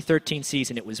the 2013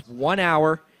 season. It was 1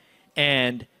 hour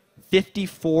and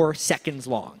 54 seconds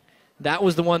long. That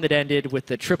was the one that ended with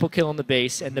the triple kill on the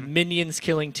base and the minions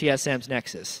killing TSM's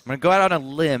Nexus. I'm going to go out on a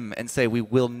limb and say we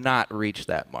will not reach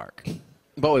that mark.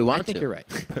 But we want to. I think you're right.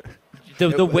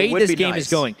 The way this game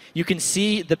is going, you can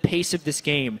see the pace of this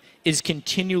game is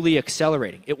continually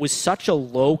accelerating. It was such a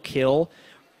low-kill,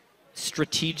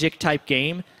 strategic-type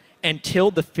game until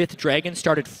the 5th Dragon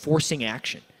started forcing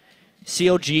action.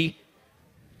 CLG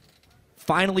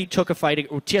finally took a fight,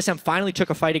 or TSM finally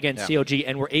took a fight against CLG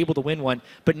and were able to win one,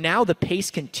 but now the pace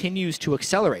continues to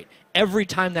accelerate. Every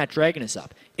time that Dragon is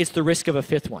up, it's the risk of a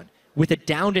 5th one. With a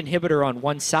downed inhibitor on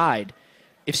one side,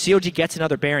 if CLG gets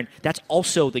another Baron, that's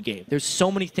also the game. There's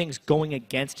so many things going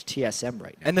against TSM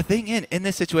right now. And the thing in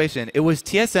this situation, it was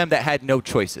TSM that had no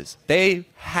choices. They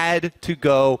had to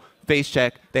go face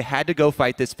check. They had to go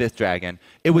fight this 5th dragon.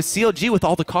 It was CLG with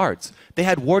all the cards. They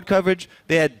had ward coverage.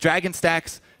 They had dragon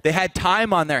stacks. They had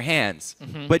time on their hands.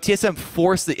 But TSM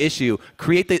forced the issue,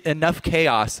 create enough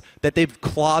chaos that they've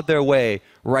clawed their way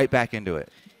right back into it.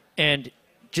 And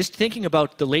just thinking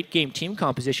about the late game team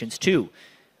compositions too,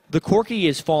 the Corki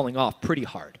is falling off pretty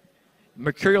hard.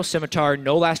 Mercurial Scimitar,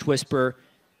 no Last Whisper.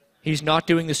 He's not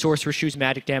doing the Sorcerer Shoes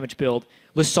magic damage build.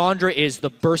 Lissandra is the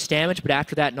burst damage, but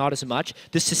after that, not as much.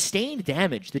 The sustained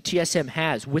damage that TSM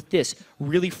has with this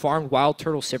really farmed Wild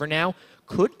Turtle Sivir now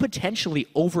could potentially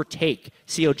overtake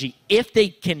CLG if they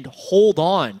can hold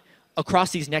on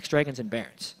across these next Dragons and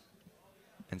Barons.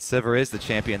 And Sivir is the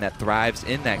champion that thrives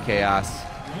in that chaos.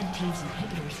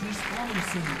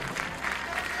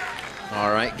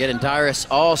 All right, getting Dyrus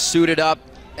all suited up,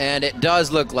 and it does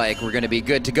look like we're going to be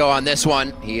good to go on this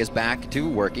one. He is back to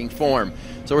working form.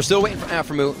 So we're still waiting for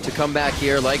Aphromoo to come back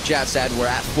here. Like Jat said, we're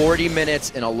at 40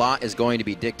 minutes, and a lot is going to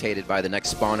be dictated by the next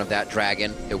spawn of that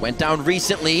dragon. It went down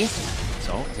recently,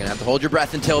 so you're going to have to hold your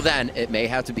breath until then. It may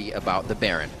have to be about the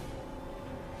Baron.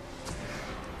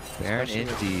 Baron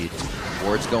indeed.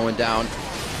 Ward's going down.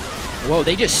 Whoa,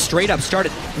 they just straight up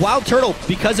started. Wild Turtle,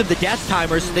 because of the death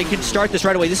timers, they can start this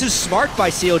right away. This is smart by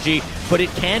CLG, but it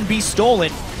can be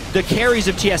stolen. The carries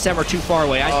of TSM are too far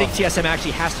away. I think TSM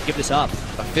actually has to give this up.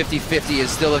 A 50-50 is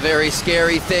still a very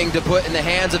scary thing to put in the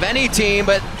hands of any team,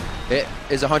 but it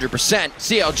is 100%.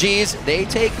 CLGs, they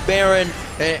take Baron.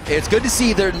 It's good to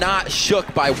see they're not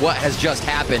shook by what has just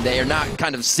happened. They are not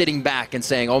kind of sitting back and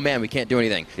saying, oh man, we can't do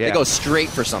anything. Yeah. They go straight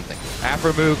for something.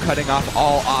 Aphromoo cutting off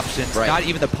all options. Right. Not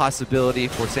even the possibility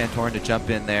for Santorin to jump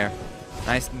in there.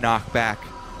 Nice knockback.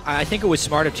 I think it was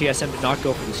smart of TSM to not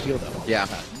go for the steal, though. Yeah.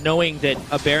 Knowing that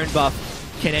a Baron buff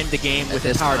can end the game with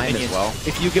empowered minions. Well.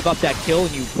 If you give up that kill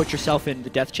and you put yourself in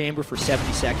the death chamber for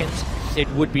 70 seconds, it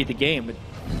would be the game. But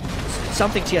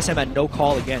something TSM had no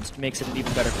call against makes it an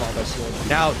even better call by CLG.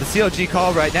 Now, the CLG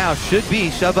call right now should be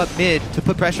shove up mid to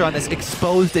put pressure on this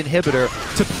exposed inhibitor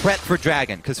to prep for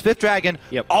Dragon. Because 5th Dragon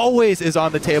always is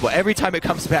on the table. Every time it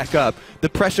comes back up, the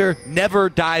pressure never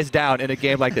dies down in a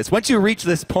game like this. Once you reach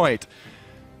this point,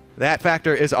 that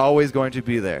factor is always going to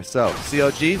be there. So,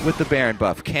 CLG with the Baron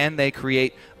buff. Can they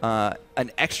create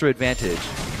an extra advantage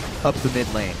up the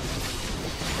mid lane?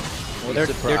 Well,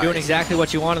 they're doing exactly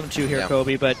what you wanted them to here,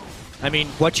 Kobe, but I mean,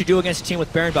 what you do against a team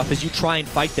with Baron buff is you try and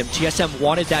fight them. TSM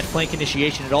wanted that flank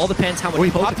initiation. It all depends how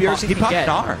much poke piercing he can get.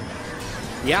 Gnar.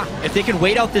 Yeah, if they can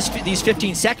wait out these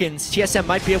 15 seconds, TSM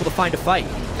might be able to find a fight.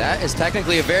 That is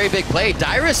technically a very big play.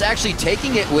 Dyrus actually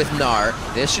taking it with Gnar.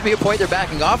 This should be a point they're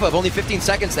backing off of. Only 15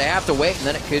 seconds they have to wait, and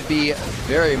then it could be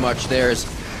very much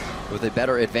theirs with a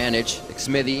better advantage.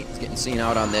 Smithy is getting seen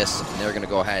out on this, and they're going to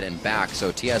go ahead and back.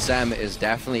 So TSM is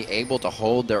definitely able to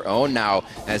hold their own now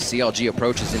as CLG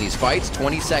approaches in these fights.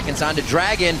 20 seconds on to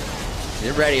Dragon.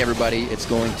 Get ready, everybody. It's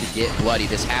going to get bloody.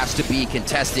 This has to be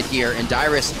contested here. And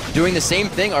Dyrus doing the same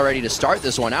thing already to start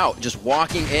this one out. Just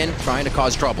walking in, trying to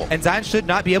cause trouble. And Zion should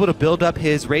not be able to build up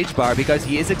his rage bar because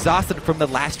he is exhausted from the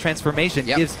last transformation.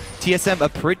 Gives TSM a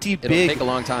pretty big... It'll take a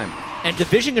long time. And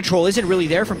division control isn't really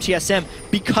there from TSM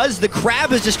because the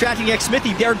crab is distracting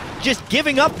Xmithy. They're just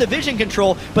giving up the vision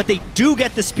control, but they do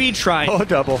get the speed shrine. Oh,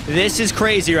 double. This is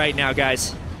crazy right now,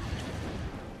 guys.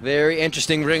 Very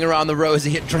interesting ring around the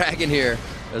rosy at Dragon here.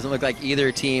 Doesn't look like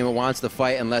either team wants to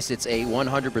fight unless it's a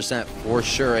 100% for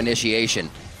sure initiation.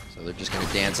 So they're just going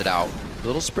to dance it out. A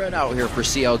little spread out here for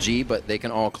CLG, but they can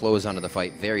all close onto the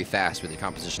fight very fast with the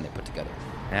composition they put together.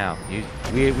 Now,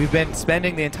 we've been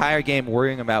spending the entire game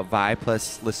worrying about Vi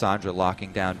plus Lissandra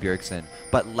locking down Bjergsen,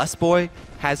 but Lustboy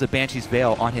has a Banshee's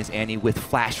Veil on his Annie with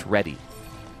Flash ready.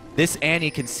 This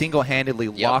Annie can single-handedly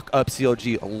lock up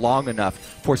CLG long enough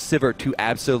for Sivir to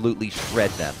absolutely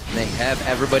shred them. And they have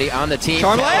everybody on the team.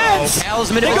 Charm lands!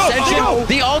 Talisman of Ascension.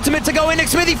 The ultimate to go in.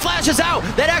 Xmithy flashes out.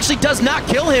 That actually does not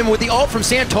kill him with the ult from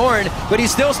Santorin, but he's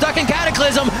still stuck in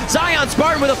Cataclysm. Zion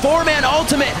Spartan with a 4-man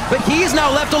ultimate, but he's now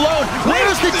left alone.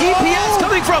 Where's the DPS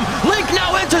coming from? Link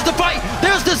now enters the fight.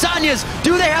 There's the Zanyas.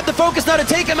 Do they have the focus now to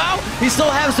take him out? He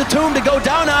still has the tomb to go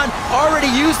down on.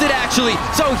 Already used it, actually.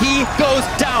 So he goes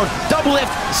down. Double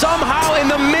lift somehow in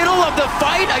the middle of the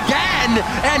fight again,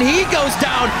 and he goes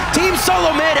down. Team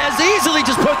Solo Mid has easily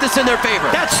just put this in their favor.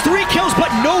 That's 3 kills,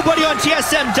 but nobody on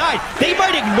TSM died. They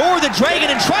might ignore the Dragon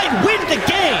and try and win the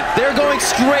game. They're going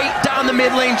straight down the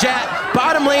mid lane, Jat.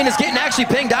 Bottom lane is getting actually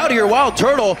pinged out here. Wild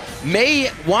Turtle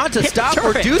may want to stop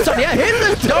or do something. Yeah, hit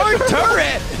the darn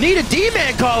turret. Need a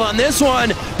D-man call on this one.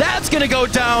 That's going to go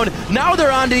down. Now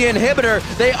they're on to the inhibitor.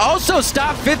 They also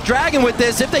stop 5th Dragon with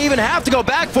this if they even have to go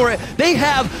back for it. They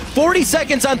have 40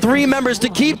 seconds on 3 members to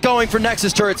keep going for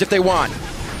Nexus turrets if they want.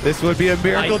 This would be a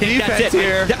miracle defense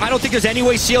here. I don't think there's any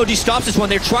way CLG stops this one.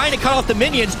 They're trying to cut off the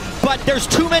minions, but there's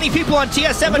too many people on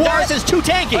TSM, and Darius is too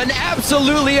tanky. An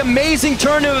absolutely amazing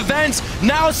turn of events.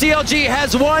 Now CLG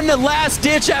has one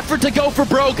last-ditch effort to go for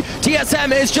broke.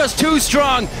 TSM is just too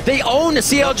strong. They own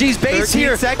CLG's base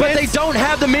here, but they don't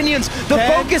have the minions. The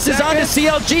focus is on the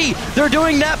CLG. They're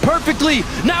doing that perfectly.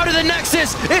 Now to the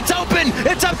Nexus. It's open.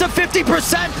 It's up to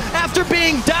 50% after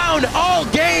being down all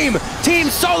game. Team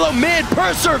Solo Mid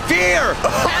persevere,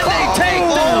 and they take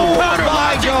down Counter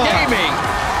Logic Gaming.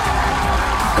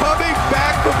 Coming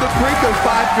back from the brink of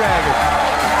 5 dragons.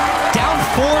 Down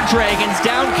 4 dragons,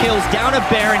 down kills, down a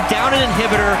Baron, down an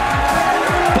inhibitor,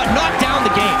 but not down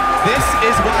the game. This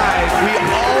is why we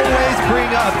always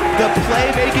bring up the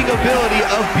playmaking ability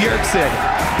of Bjergsen.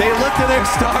 They look to their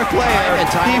star player,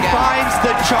 he finds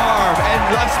the charm, and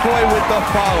Lustboy with the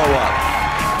follow-up.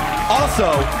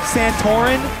 Also,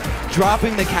 Santorin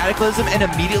dropping the Cataclysm and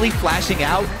immediately flashing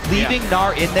out, leaving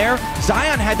Gnar in there.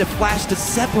 Zion had to flash to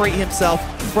separate himself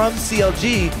from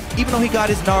CLG, even though he got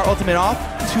his Gnar ultimate off,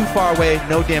 too far away,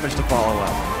 no damage to follow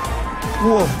up.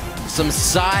 Whoa. Some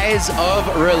sighs of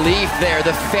relief there.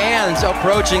 The fans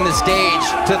approaching the stage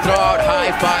to throw out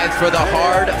high fives for the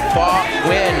hard-fought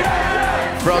win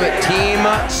from Team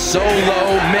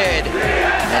Solo Mid.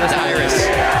 And Darius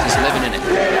just living in it.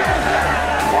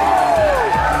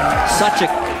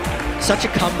 Such a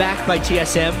comeback by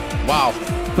TSM. Wow.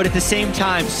 But at the same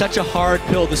time, such a hard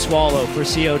pill to swallow for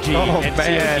CLG and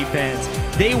CLG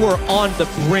fans. They were on the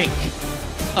brink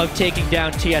of taking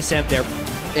down TSM there.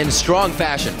 In strong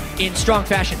fashion. In strong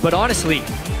fashion. But honestly,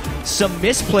 some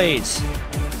misplays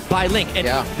by Link. And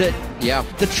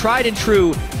the tried and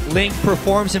true Link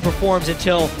performs and performs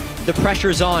until the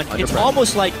pressure's on. It's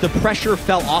almost like the pressure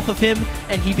fell off of him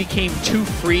and he became too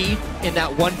free in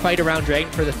that one fight around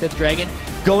Dragon for the 5th Dragon.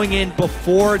 Going in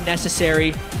before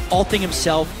necessary, ulting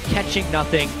himself, catching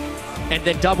nothing, and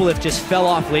then Doublelift just fell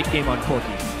off late game on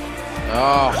Corki.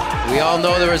 Oh, we all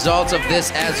know the results of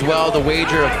this as well. The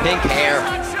wager of pink hair.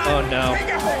 Oh no.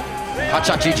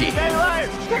 Hotshot GG.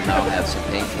 Now have some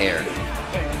pink hair.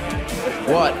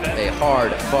 What a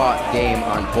hard-fought game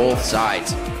on both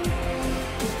sides.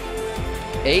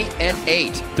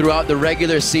 8-8 throughout the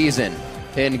regular season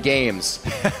in games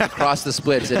across the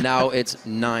splits, and now it's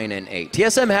 9-8.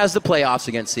 TSM has the playoffs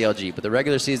against CLG, but the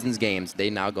regular season's games, they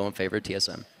now go in favor of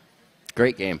TSM.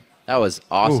 Great game. That was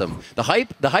awesome. Ooh.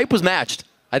 The hype was matched.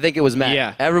 I think it was matched.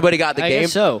 Yeah. Everybody got the game. I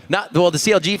guess so. The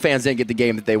CLG fans didn't get the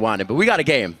game that they wanted, but we got a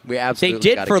game. We absolutely They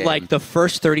did got a for game. like the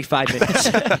first 35 minutes.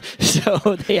 So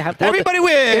they have to. Everybody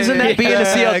wins. Isn't that being a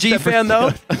CLG fan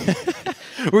though?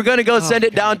 We're going to go send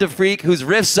it down to Freak, who's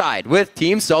Rift side with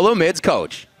Team Solo Mid's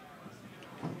coach.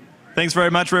 Thanks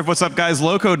very much, Riff. What's up, guys?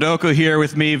 Loco Doco here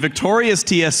with me. Victorious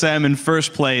TSM in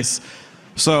first place.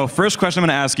 So, first question I'm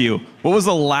going to ask you. What was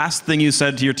the last thing you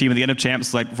said to your team at the end of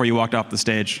Champs like before you walked off the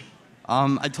stage?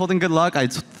 I told them good luck. I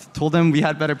told them we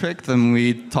had better picks, and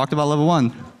we talked about level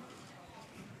 1.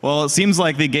 Well, it seems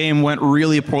like the game went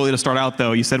really poorly to start out,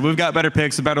 though. You said, we've got better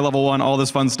picks, a better level 1, all this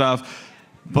fun stuff.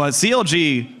 But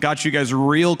CLG got you guys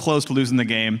real close to losing the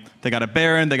game. They got a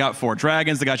Baron, they got 4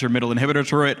 Dragons, they got your middle inhibitor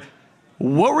turret.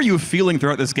 What were you feeling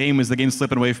throughout this game as the game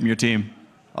slipping away from your team?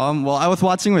 Well, I was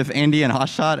watching with Andy and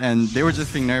Hotshot, and they were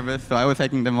just being nervous, so I was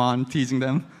egging them on, teasing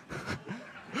them.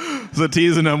 So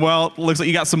teasing them. Well, looks like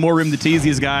you got some more room to tease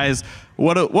these guys.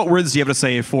 What words do you have to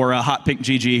say for Hot Pink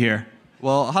GG here?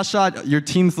 Well, Hotshot,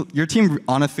 your team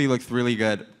honestly looks really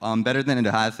good. Better than it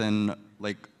has in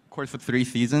like course of 3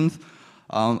 seasons.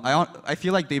 I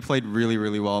feel like they played really,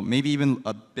 really well. Maybe even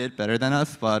a bit better than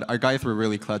us, but our guys were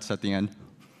really clutch at the end.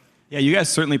 Yeah, you guys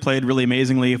certainly played really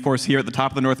amazingly, of course, here at the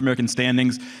top of the North American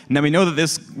standings. Now, we know that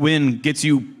this win gets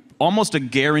you almost a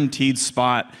guaranteed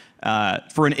spot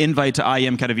for an invite to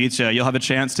IEM Katowice. You'll have a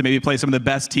chance to maybe play some of the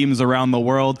best teams around the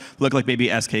world. Look like maybe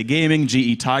SK Gaming,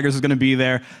 GE Tigers is going to be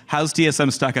there. How's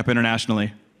TSM stuck up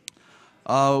internationally?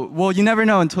 Well, you never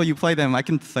know until you play them. I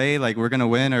can say, like, we're going to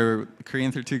win or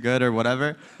Koreans are too good or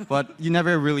whatever, but you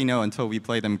never really know until we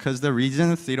play them because the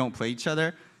regions, they don't play each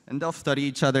other, and they'll study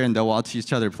each other and they'll watch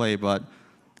each other play, but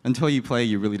until you play,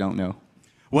 you really don't know.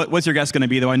 What's your guess going to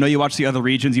be, though? I know you watch the other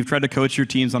regions. You've tried to coach your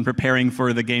teams on preparing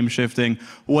for the game shifting.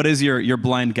 What is your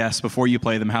blind guess before you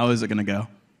play them? How is it going to go?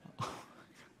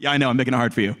 Yeah, I know. I'm making it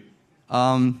hard for you.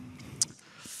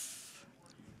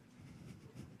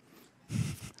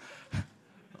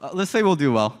 Let's say we'll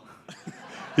do well.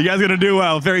 You guys are going to do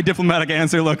well. Very diplomatic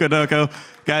answer, Loco Doco.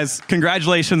 Guys,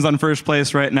 congratulations on first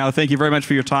place right now. Thank you very much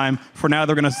for your time. For now,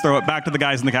 they're going to throw it back to the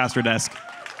guys in the caster desk.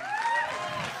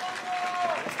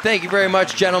 Thank you very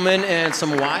much, gentlemen, and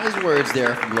some wise words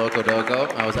there from Loco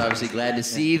Doco. I was obviously glad to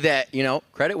see that,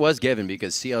 credit was given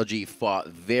because CLG fought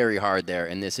very hard there,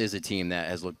 and this is a team that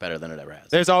has looked better than it ever has.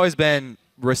 There's always been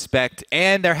respect,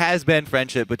 and there has been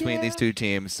friendship between these two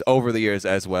teams over the years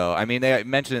as well. I mean, they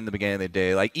mentioned in the beginning of the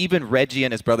day, like, even Reggie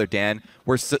and his brother Dan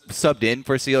were subbed in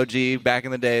for CLG back in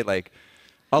the day. Like,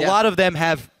 a lot of them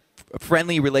have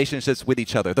friendly relationships with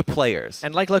each other, the players.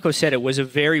 And like Loco said, it was a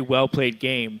very well-played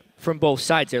game from both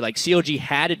sides there. Like, CLG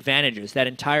had advantages that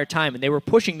entire time, and they were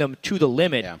pushing them to the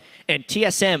limit. Yeah. And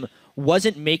TSM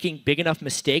wasn't making big enough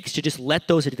mistakes to just let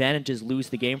those advantages lose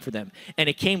the game for them. And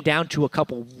it came down to a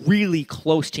couple really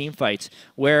close team fights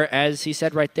where, as he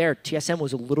said right there, TSM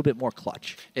was a little bit more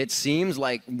clutch. It seems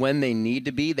like when they need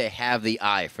to be, they have the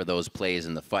eye for those plays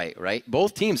in the fight, right?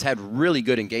 Both teams had really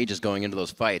good engages going into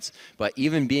those fights, but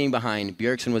even being behind,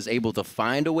 Bjergsen was able to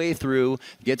find a way through,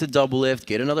 get to double lift,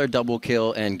 get another double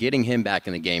kill, and getting him back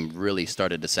in the game really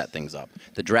started to set things up.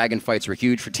 The Dragon fights were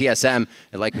huge for TSM,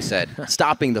 and like we said,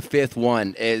 stopping the fifth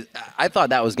one, I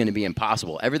thought that was going to be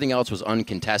impossible. Everything else was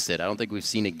uncontested. I don't think we've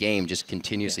seen a game just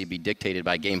continuously be dictated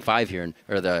by Game 5 here,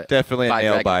 or the definitely a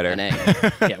nail biter.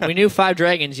 Yeah, we knew 5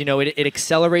 Dragons, it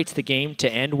accelerates the game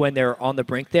to end when they're on the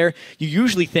brink there. You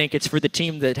usually think it's for the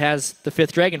team that has the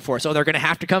 5th Dragon Force. Oh, they're going to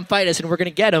have to come fight us and we're going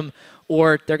to get them,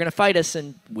 or they're going to fight us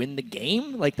and win the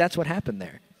game. Like, that's what happened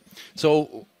there.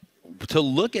 So to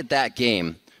look at that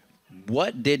game,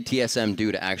 what did TSM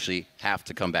do to actually have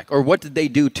to come back? Or what did they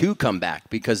do to come back?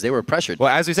 Because they were pressured. Well,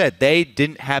 as we said, they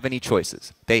didn't have any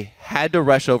choices. They had to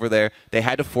rush over there. They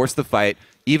had to force the fight,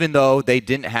 even though they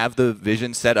didn't have the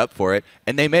vision set up for it.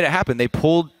 And they made it happen. They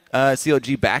pulled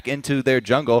CLG back into their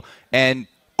jungle and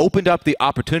opened up the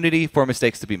opportunity for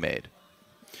mistakes to be made.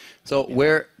 So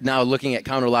we're now looking at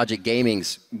Counter Logic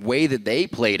Gaming's way that they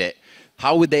played it.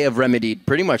 How would they have remedied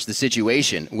pretty much the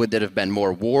situation? Would it have been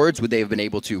more wards? Would they have been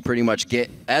able to pretty much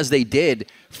get, as they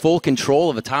did, full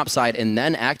control of a top side and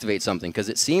then activate something? Because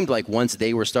it seemed like once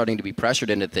they were starting to be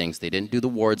pressured into things, they didn't do the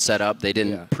ward setup, they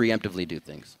didn't preemptively do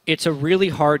things. It's a really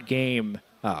hard game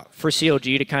for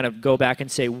CLG to kind of go back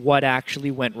and say what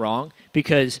actually went wrong,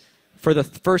 because for the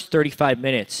first 35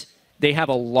 minutes, they have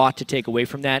a lot to take away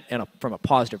from that and from a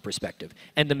positive perspective.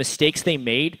 And the mistakes they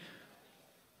made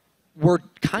were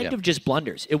kind of just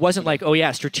blunders. It wasn't like, oh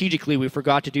yeah, strategically we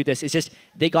forgot to do this. It's just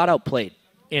they got outplayed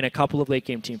in a couple of late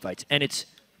game team fights. And it's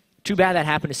too bad that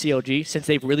happened to CLG, since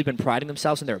they've really been priding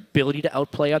themselves in their ability to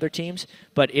outplay other teams.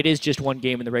 But it is just one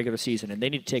game in the regular season, and they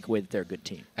need to take away that they're a good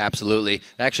team. Absolutely.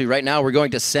 Actually, right now we're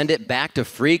going to send it back to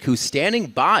Freak, who's standing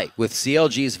by with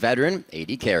CLG's veteran,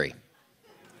 AD Carry.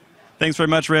 Thanks very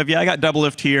much, Riv. Yeah, I got double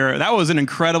lift here. That was an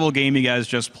incredible game you guys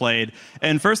just played.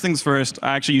 And first things first,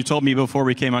 actually, you told me before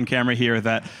we came on camera here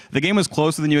that the game was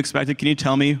closer than you expected. Can you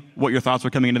tell me what your thoughts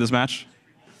were coming into this match?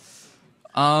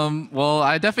 Well,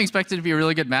 I definitely expected it to be a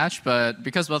really good match, but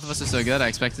because both of us are so good, I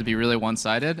expected it to be really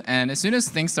one-sided. And as soon as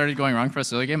things started going wrong for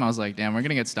us early game, I was like, damn, we're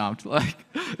gonna get stomped. Like,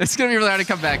 it's gonna be really hard to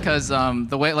come back, because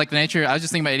the way, like, the nature, I was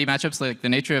just thinking about AD matchups, like the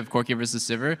nature of Corki versus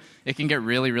Sivir, it can get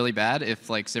really, really bad if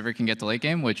like Sivir can get to late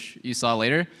game, which you saw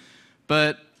later.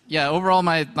 But yeah, overall,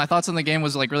 my thoughts on the game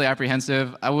was like really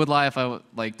apprehensive. I would lie if I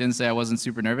didn't say I wasn't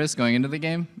super nervous going into the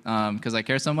game, because I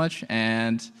care so much.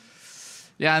 And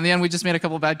yeah, in the end, we just made a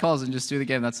couple of bad calls and just threw the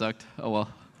game. That sucked. Oh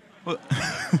well.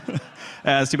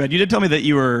 That's too bad. You did tell me that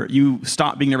you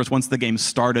stopped being nervous once the game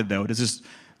started, though. Does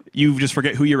you just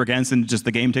forget who you're against and just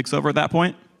the game takes over at that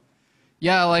point?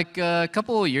 Yeah, like a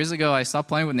couple of years ago, I stopped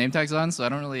playing with name tags on, so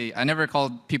I never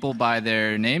called people by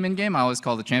their name in game. I always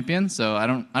call the champion, so I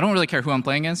don't really care who I'm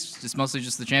playing against. It's mostly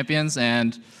just the champions,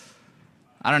 and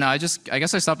I don't know. I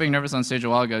guess I stopped being nervous on stage a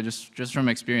while ago, just from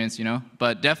experience, you know.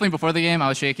 But definitely before the game, I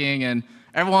was shaking, and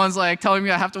everyone's like telling me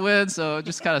I have to win, so it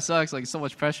just kind of sucks. Like, so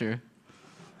much pressure.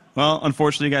 Well,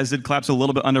 unfortunately, you guys did collapse a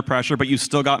little bit under pressure, but you've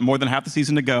still got more than half the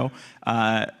season to go.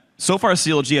 So far,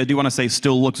 CLG, I do want to say,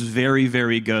 still looks very,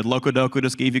 very good. Loco Doco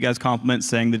just gave you guys compliments,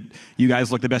 saying that you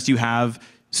guys look the best you have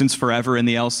since forever in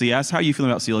the LCS. How are you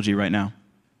feeling about CLG right now?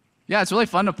 Yeah, it's really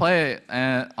fun to play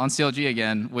on CLG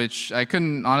again, which I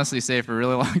couldn't honestly say for a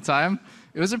really long time.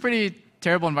 It was a pretty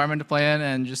terrible environment to play in,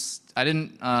 and just I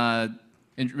didn't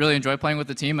really enjoy playing with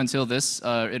the team until this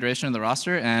iteration of the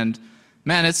roster. And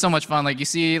man, it's so much fun. Like, you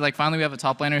see, like, finally we have a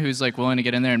top laner who's like willing to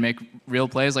get in there and make real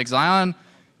plays. Like Zion,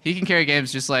 he can carry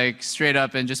games just like straight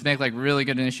up and just make like really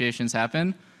good initiations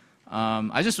happen.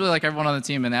 I just really like everyone on the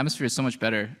team, and the atmosphere is so much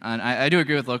better. And I do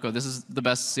agree with Loco. This is the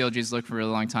best CLG's looked for a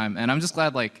really long time. And I'm just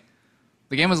glad like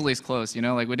the game was at least close, you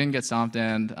know? Like, we didn't get stomped,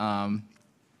 and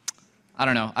I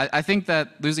don't know. I think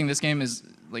that losing this game is,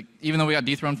 like, even though we got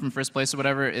dethroned from first place or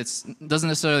whatever, it doesn't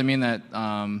necessarily mean that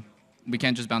we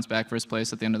can't just bounce back first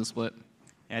place at the end of the split.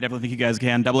 Yeah, I definitely think you guys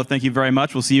can. Double F, thank you very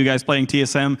much. We'll see you guys playing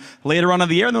TSM later on in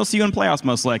the year, and then we'll see you in playoffs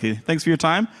most likely. Thanks for your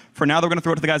time. For now, they're going to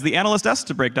throw it to the guys at the analyst desk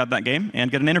to break down that game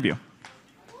and get an interview.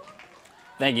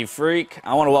 Thank you, Freak.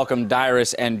 I want to welcome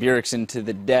Dyrus and Bjergsen to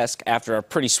the desk after a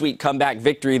pretty sweet comeback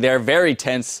victory there. Very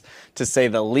tense, to say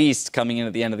the least, coming in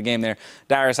at the end of the game there.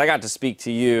 Dyrus, I got to speak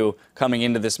to you coming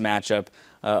into this matchup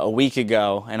a week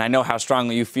ago, and I know how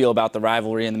strongly you feel about the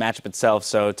rivalry and the matchup itself,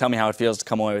 so tell me how it feels to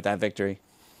come away with that victory.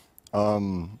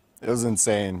 It was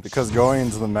insane because going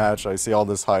into the match, I see all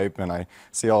this hype and I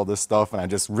see all this stuff, and I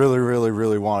just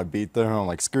really want to beat them. I'm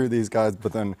like, screw these guys.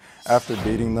 But then after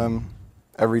beating them,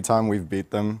 every time we've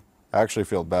beat them, I actually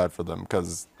feel bad for them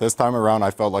because this time around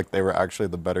I felt like they were actually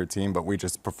the better team, but we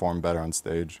just performed better on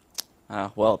stage.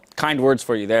 Well, kind words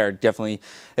for you there, definitely.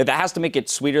 That has to make it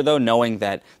sweeter, though, knowing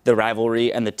that the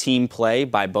rivalry and the team play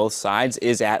by both sides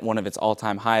is at one of its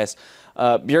all-time highest.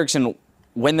 Bjergsen,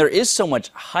 when there is so much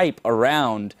hype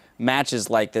around matches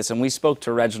like this, and we spoke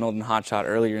to Reginald and Hotshot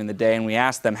earlier in the day, and we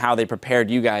asked them how they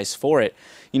prepared you guys for it.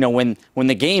 You know, when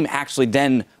the game actually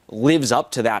then lives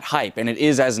up to that hype, and it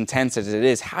is as intense as it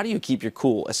is, how do you keep your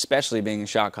cool, especially being a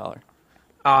shot caller?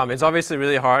 It's obviously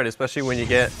really hard, especially when you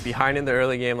get behind in the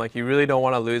early game. Like, you really don't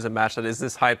want to lose a match that is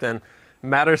this hyped and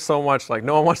matters so much. Like,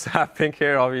 no one wants to have pink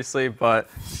hair, obviously, but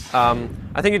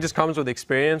I think it just comes with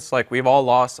experience. Like, we've all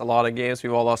lost a lot of games.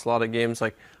 We've all lost a lot of games,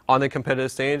 like, on the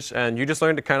competitive stage, and you just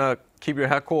learn to kind of keep your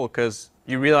head cool because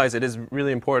you realize it is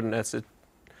really important as to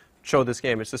show this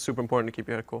game. It's just super important to keep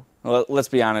your head cool. Well, let's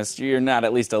be honest. You're not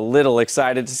at least a little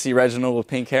excited to see Reginald with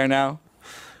pink hair now?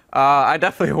 I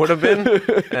definitely would have been,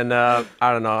 and I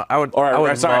don't know. I would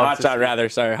Hotshot rather.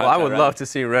 Sorry, well, I would love to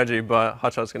see Reggie, but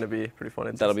Hotshot's going to be pretty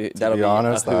funny. To be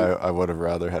honest, I would have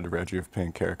rather had Reggie with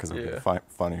pink hair because it would be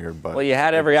funnier. But well, you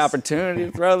had every opportunity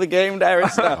to throw the game,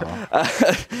 Dyrus.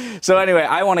 So anyway,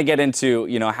 I want to get into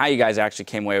how you guys actually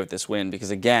came away with this win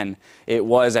because again, it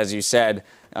was, as you said,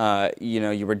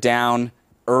 you were down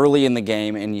early in the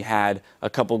game and you had a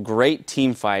couple great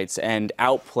team fights and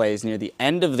outplays near the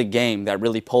end of the game that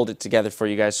really pulled it together for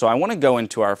you guys. So I want to go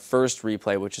into our first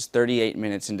replay, which is 38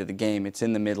 minutes into the game. It's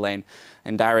in the mid lane.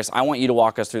 And Dyrus, I want you to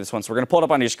walk us through this one. So we're going to pull it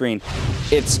up on your screen.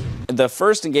 It's the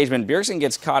first engagement. Bjergsen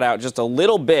gets caught out just a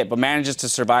little bit, but manages to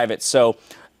survive it. So,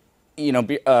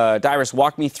 Dyrus,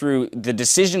 walk me through the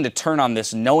decision to turn on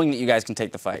this, knowing that you guys can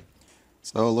take the fight.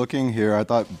 So looking here, I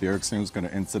thought Bjergsen was going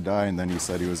to insta-die, and then he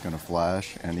said he was going to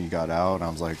flash, and he got out, and I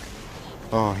was like,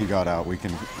 oh, he got out. We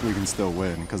can still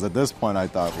win. Because at this point, I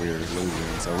thought we were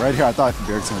losing. So right here, I thought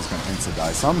Bjergsen was going to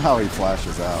insta-die. Somehow he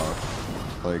flashes out.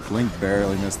 Like, Link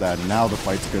barely missed that, and now the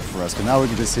fight's good for us. Because now we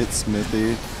can just hit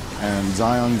Smithy, and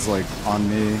Zion's, like, on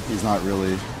me. He's not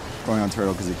really going on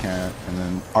Turtle because he can't. And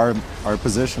then our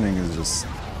positioning is just,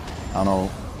 I don't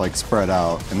know, like spread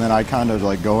out, and then I kind of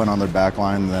like go in on their back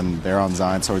line, and then they're on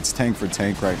Zion, so it's tank for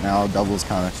tank right now. Double's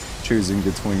kind of choosing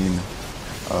between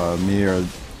me or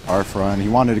our front. He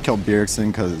wanted to kill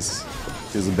Bjergsen because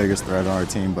he's the biggest threat on our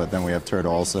team, but then we have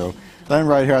Turtle also. Then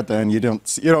right here at the end, you don't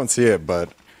see it, but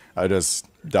I just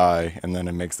die, and then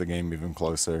it makes the game even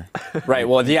closer. Right,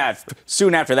 well, yeah,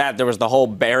 soon after that, there was the whole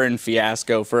Baron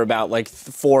fiasco for about, like,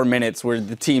 4 minutes where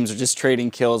the teams are just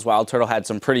trading kills while Turtle had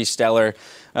some pretty stellar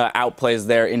outplays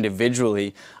there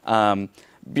individually.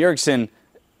 Bjergsen,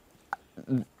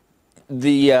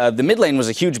 the mid lane was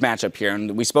a huge matchup here,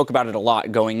 and we spoke about it a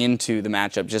lot going into the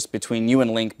matchup, just between you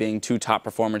and Link being two top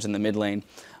performers in the mid lane.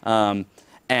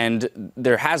 And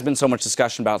there has been so much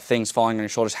discussion about things falling on your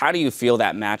shoulders. How do you feel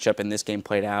that matchup in this game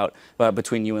played out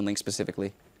between you and Link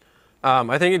specifically?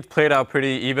 I think it played out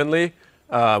pretty evenly.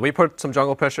 We put some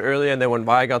jungle pressure early, and then when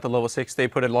Vi got the level 6, they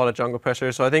put a lot of jungle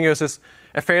pressure. So I think it was just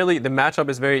the matchup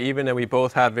is very even, and we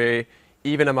both have very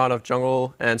even amount of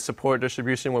jungle and support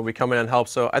distribution when we come in and help.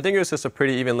 So I think it was just a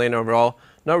pretty even lane overall.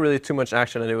 Not really too much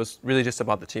action, and it was really just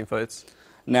about the team fights.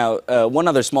 Now, one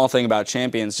other small thing about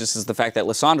Champions just is the fact that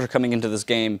Lissandra coming into this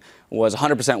game was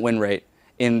 100% win rate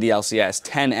in the LCS,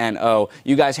 10-0.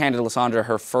 You guys handed Lissandra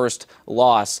her first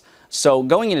loss. So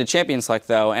going into Champion Select,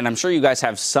 though, and I'm sure you guys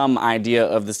have some idea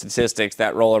of the statistics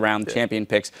that roll around champion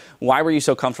picks, why were you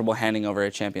so comfortable handing over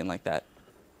a champion like that?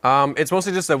 It's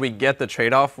mostly just that we get the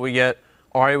trade-off. We get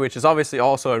Ahri, which is obviously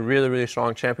also a really, really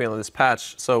strong champion on this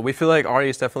patch. So we feel like Ahri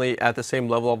is definitely at the same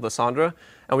level of Lissandra.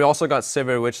 And we also got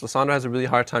Sivir, which Lissandra has a really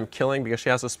hard time killing because she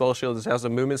has a spell shield, she has the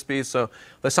movement speed. So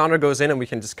Lissandra goes in and we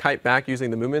can just kite back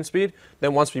using the movement speed.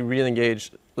 Then once we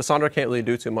re-engage, Lissandra can't really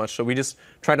do too much. So we just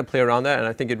try to play around that, and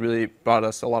I think it really brought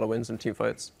us a lot of wins in team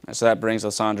fights. So that brings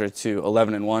Lissandra to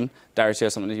 11-1. Darius, you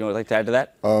have something you would like to add to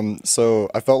that? So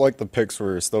I felt like the picks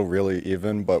were still really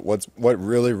even, but what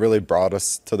really brought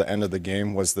us to the end of the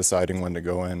game was deciding when to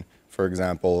go in. For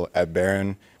example, at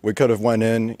Baron, we could have went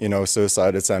in,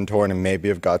 suicided Santorin and maybe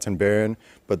have gotten Baron,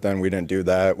 but then we didn't do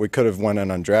that. We could have went in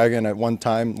on Dragon at one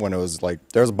time when it was like,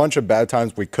 there's a bunch of bad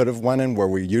times we could have went in where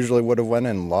we usually would have went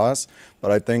in and lost,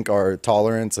 but I think our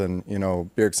tolerance and,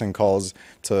 Bjergsen calls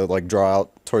to like draw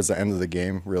out towards the end of the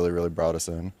game really brought us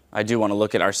in. I do want to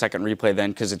look at our second replay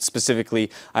then, because it's specifically,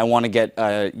 I want to get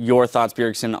your thoughts,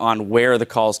 Bjergsen, on where the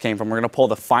calls came from. We're going to pull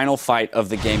the final fight of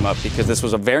the game up, because this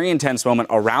was a very intense moment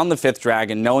around the 5th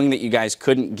dragon, knowing that you guys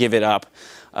couldn't give it up.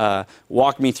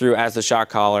 Walk me through, as the shot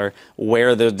caller,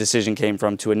 where the decision came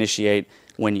from to initiate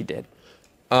when you did.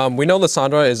 We know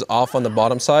Lissandra is off on the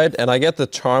bottom side, and I get the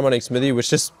charm on Xmithie, which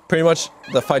just pretty much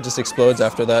the fight just explodes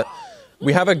after that.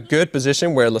 We have a good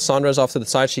position where Lissandra is off to the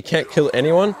side. She can't kill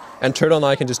anyone, and Turtle and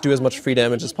I can just do as much free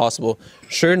damage as possible.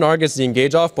 Sure, Nar gets the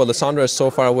engage off, but Lissandra is so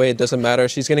far away, it doesn't matter.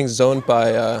 She's getting zoned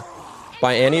by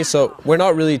Annie, so we're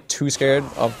not really too scared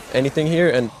of anything here.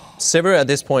 And Sivir at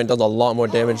this point does a lot more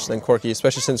damage than Corki,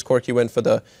 especially since Corki went for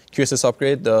the QSS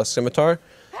upgrade, the Scimitar.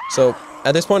 So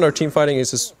at this point, our team fighting is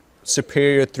just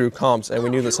superior through comps, and we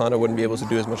knew Lissandra wouldn't be able to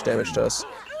do as much damage to us.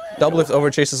 Doublelift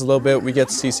overchases a little bit, we get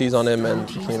CCs on him and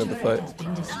clean up the fight.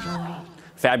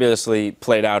 Fabulously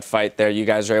played out fight there. You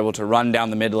guys are able to run down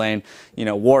the mid lane,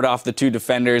 ward off the 2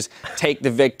 defenders, take the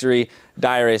victory.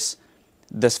 Dyrus,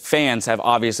 the fans have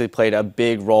obviously played a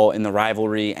big role in the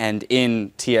rivalry and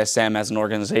in TSM as an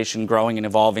organization growing and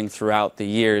evolving throughout the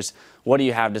years. What do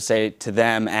you have to say to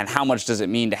them, and how much does it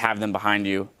mean to have them behind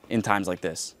you in times like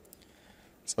this?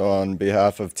 So on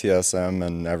behalf of TSM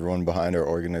and everyone behind our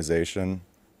organization,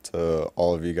 to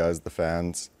all of you guys, the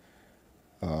fans,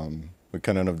 we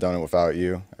couldn't have done it without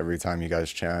you. Every time you guys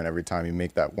chant, every time you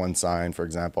make that one sign, for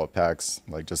example, at PAX,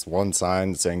 like just one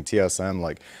sign saying TSM,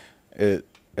 like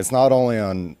it's not only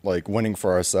on like winning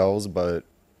for ourselves, but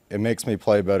it makes me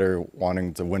play better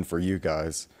wanting to win for you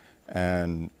guys.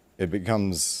 And it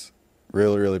becomes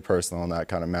really personal in that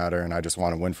kind of matter. And I just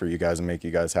want to win for you guys and make you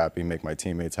guys happy, make my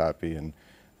teammates happy. And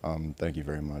thank you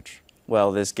very much.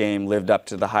 Well, this game lived up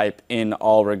to the hype in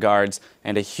all regards,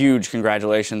 and a huge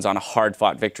congratulations on a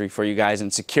hard-fought victory for you guys in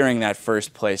securing that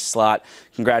first place slot.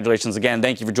 Congratulations again.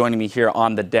 Thank you for joining me here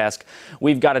on the desk.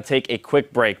 We've got to take a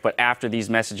quick break, but after these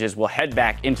messages, we'll head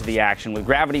back into the action with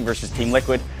Gravity versus Team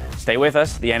Liquid. Stay with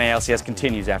us. The NALCS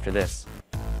continues after this.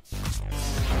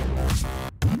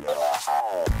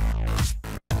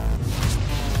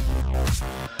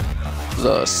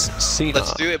 The Cena.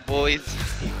 Let's do it, boys.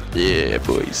 Yeah,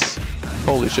 boys.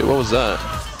 Holy shit, what was that?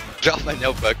 Drop my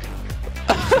notebook.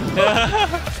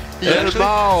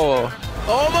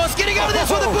 Almost getting out of this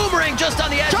with a boomerang just on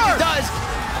the edge. He does.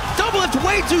 Doublelift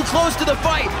way too close to the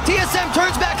fight. TSM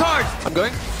turns back hard. I'm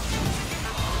going.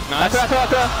 Nice. No.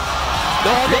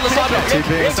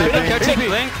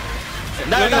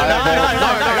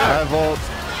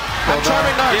 I'm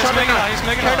charming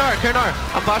Nar. Care Nar.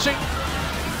 I'm flashing.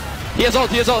 He has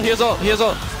ult.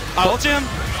 I ult him.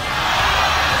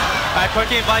 Alright,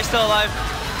 Corki and Vi still alive.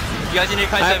 You guys need to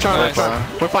kite them.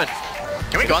 We're fine.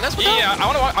 Can we go on this? Yeah, I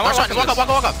want to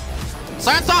walk up.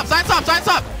 Sign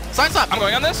stop. I'm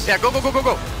going on this? Yeah, go. What the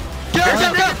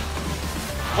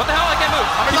hell? I can't move.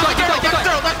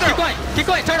 Keep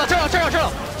going.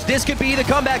 Turtle. This could be the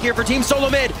comeback here for Team Solo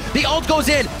Mid. The ult goes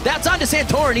in. That's onto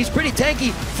Santorin. He's pretty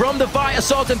tanky from the Vi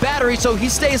Assault and Battery, so he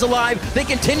stays alive. They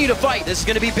continue to fight. This is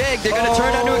going to be big. They're going to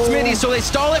turn onto Xmithie, so they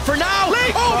stall it for now.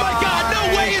 Oh my god, no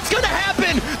way it's going to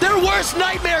happen. Their worst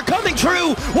nightmare coming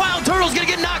true. Wild Turtle's going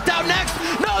to get knocked out next.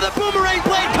 No, the boomerang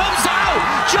blade comes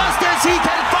out just as he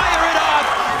can fire it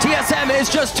off. TSM is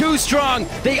just too strong.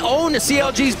 They own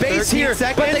CLG's base here,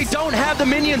 but they don't have the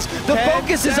minions. The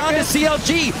focus is on the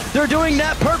CLG. They're doing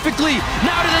that perfectly.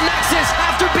 Now to the Nexus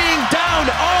after being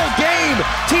down all game.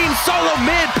 Team Solo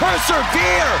Mid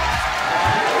persevere.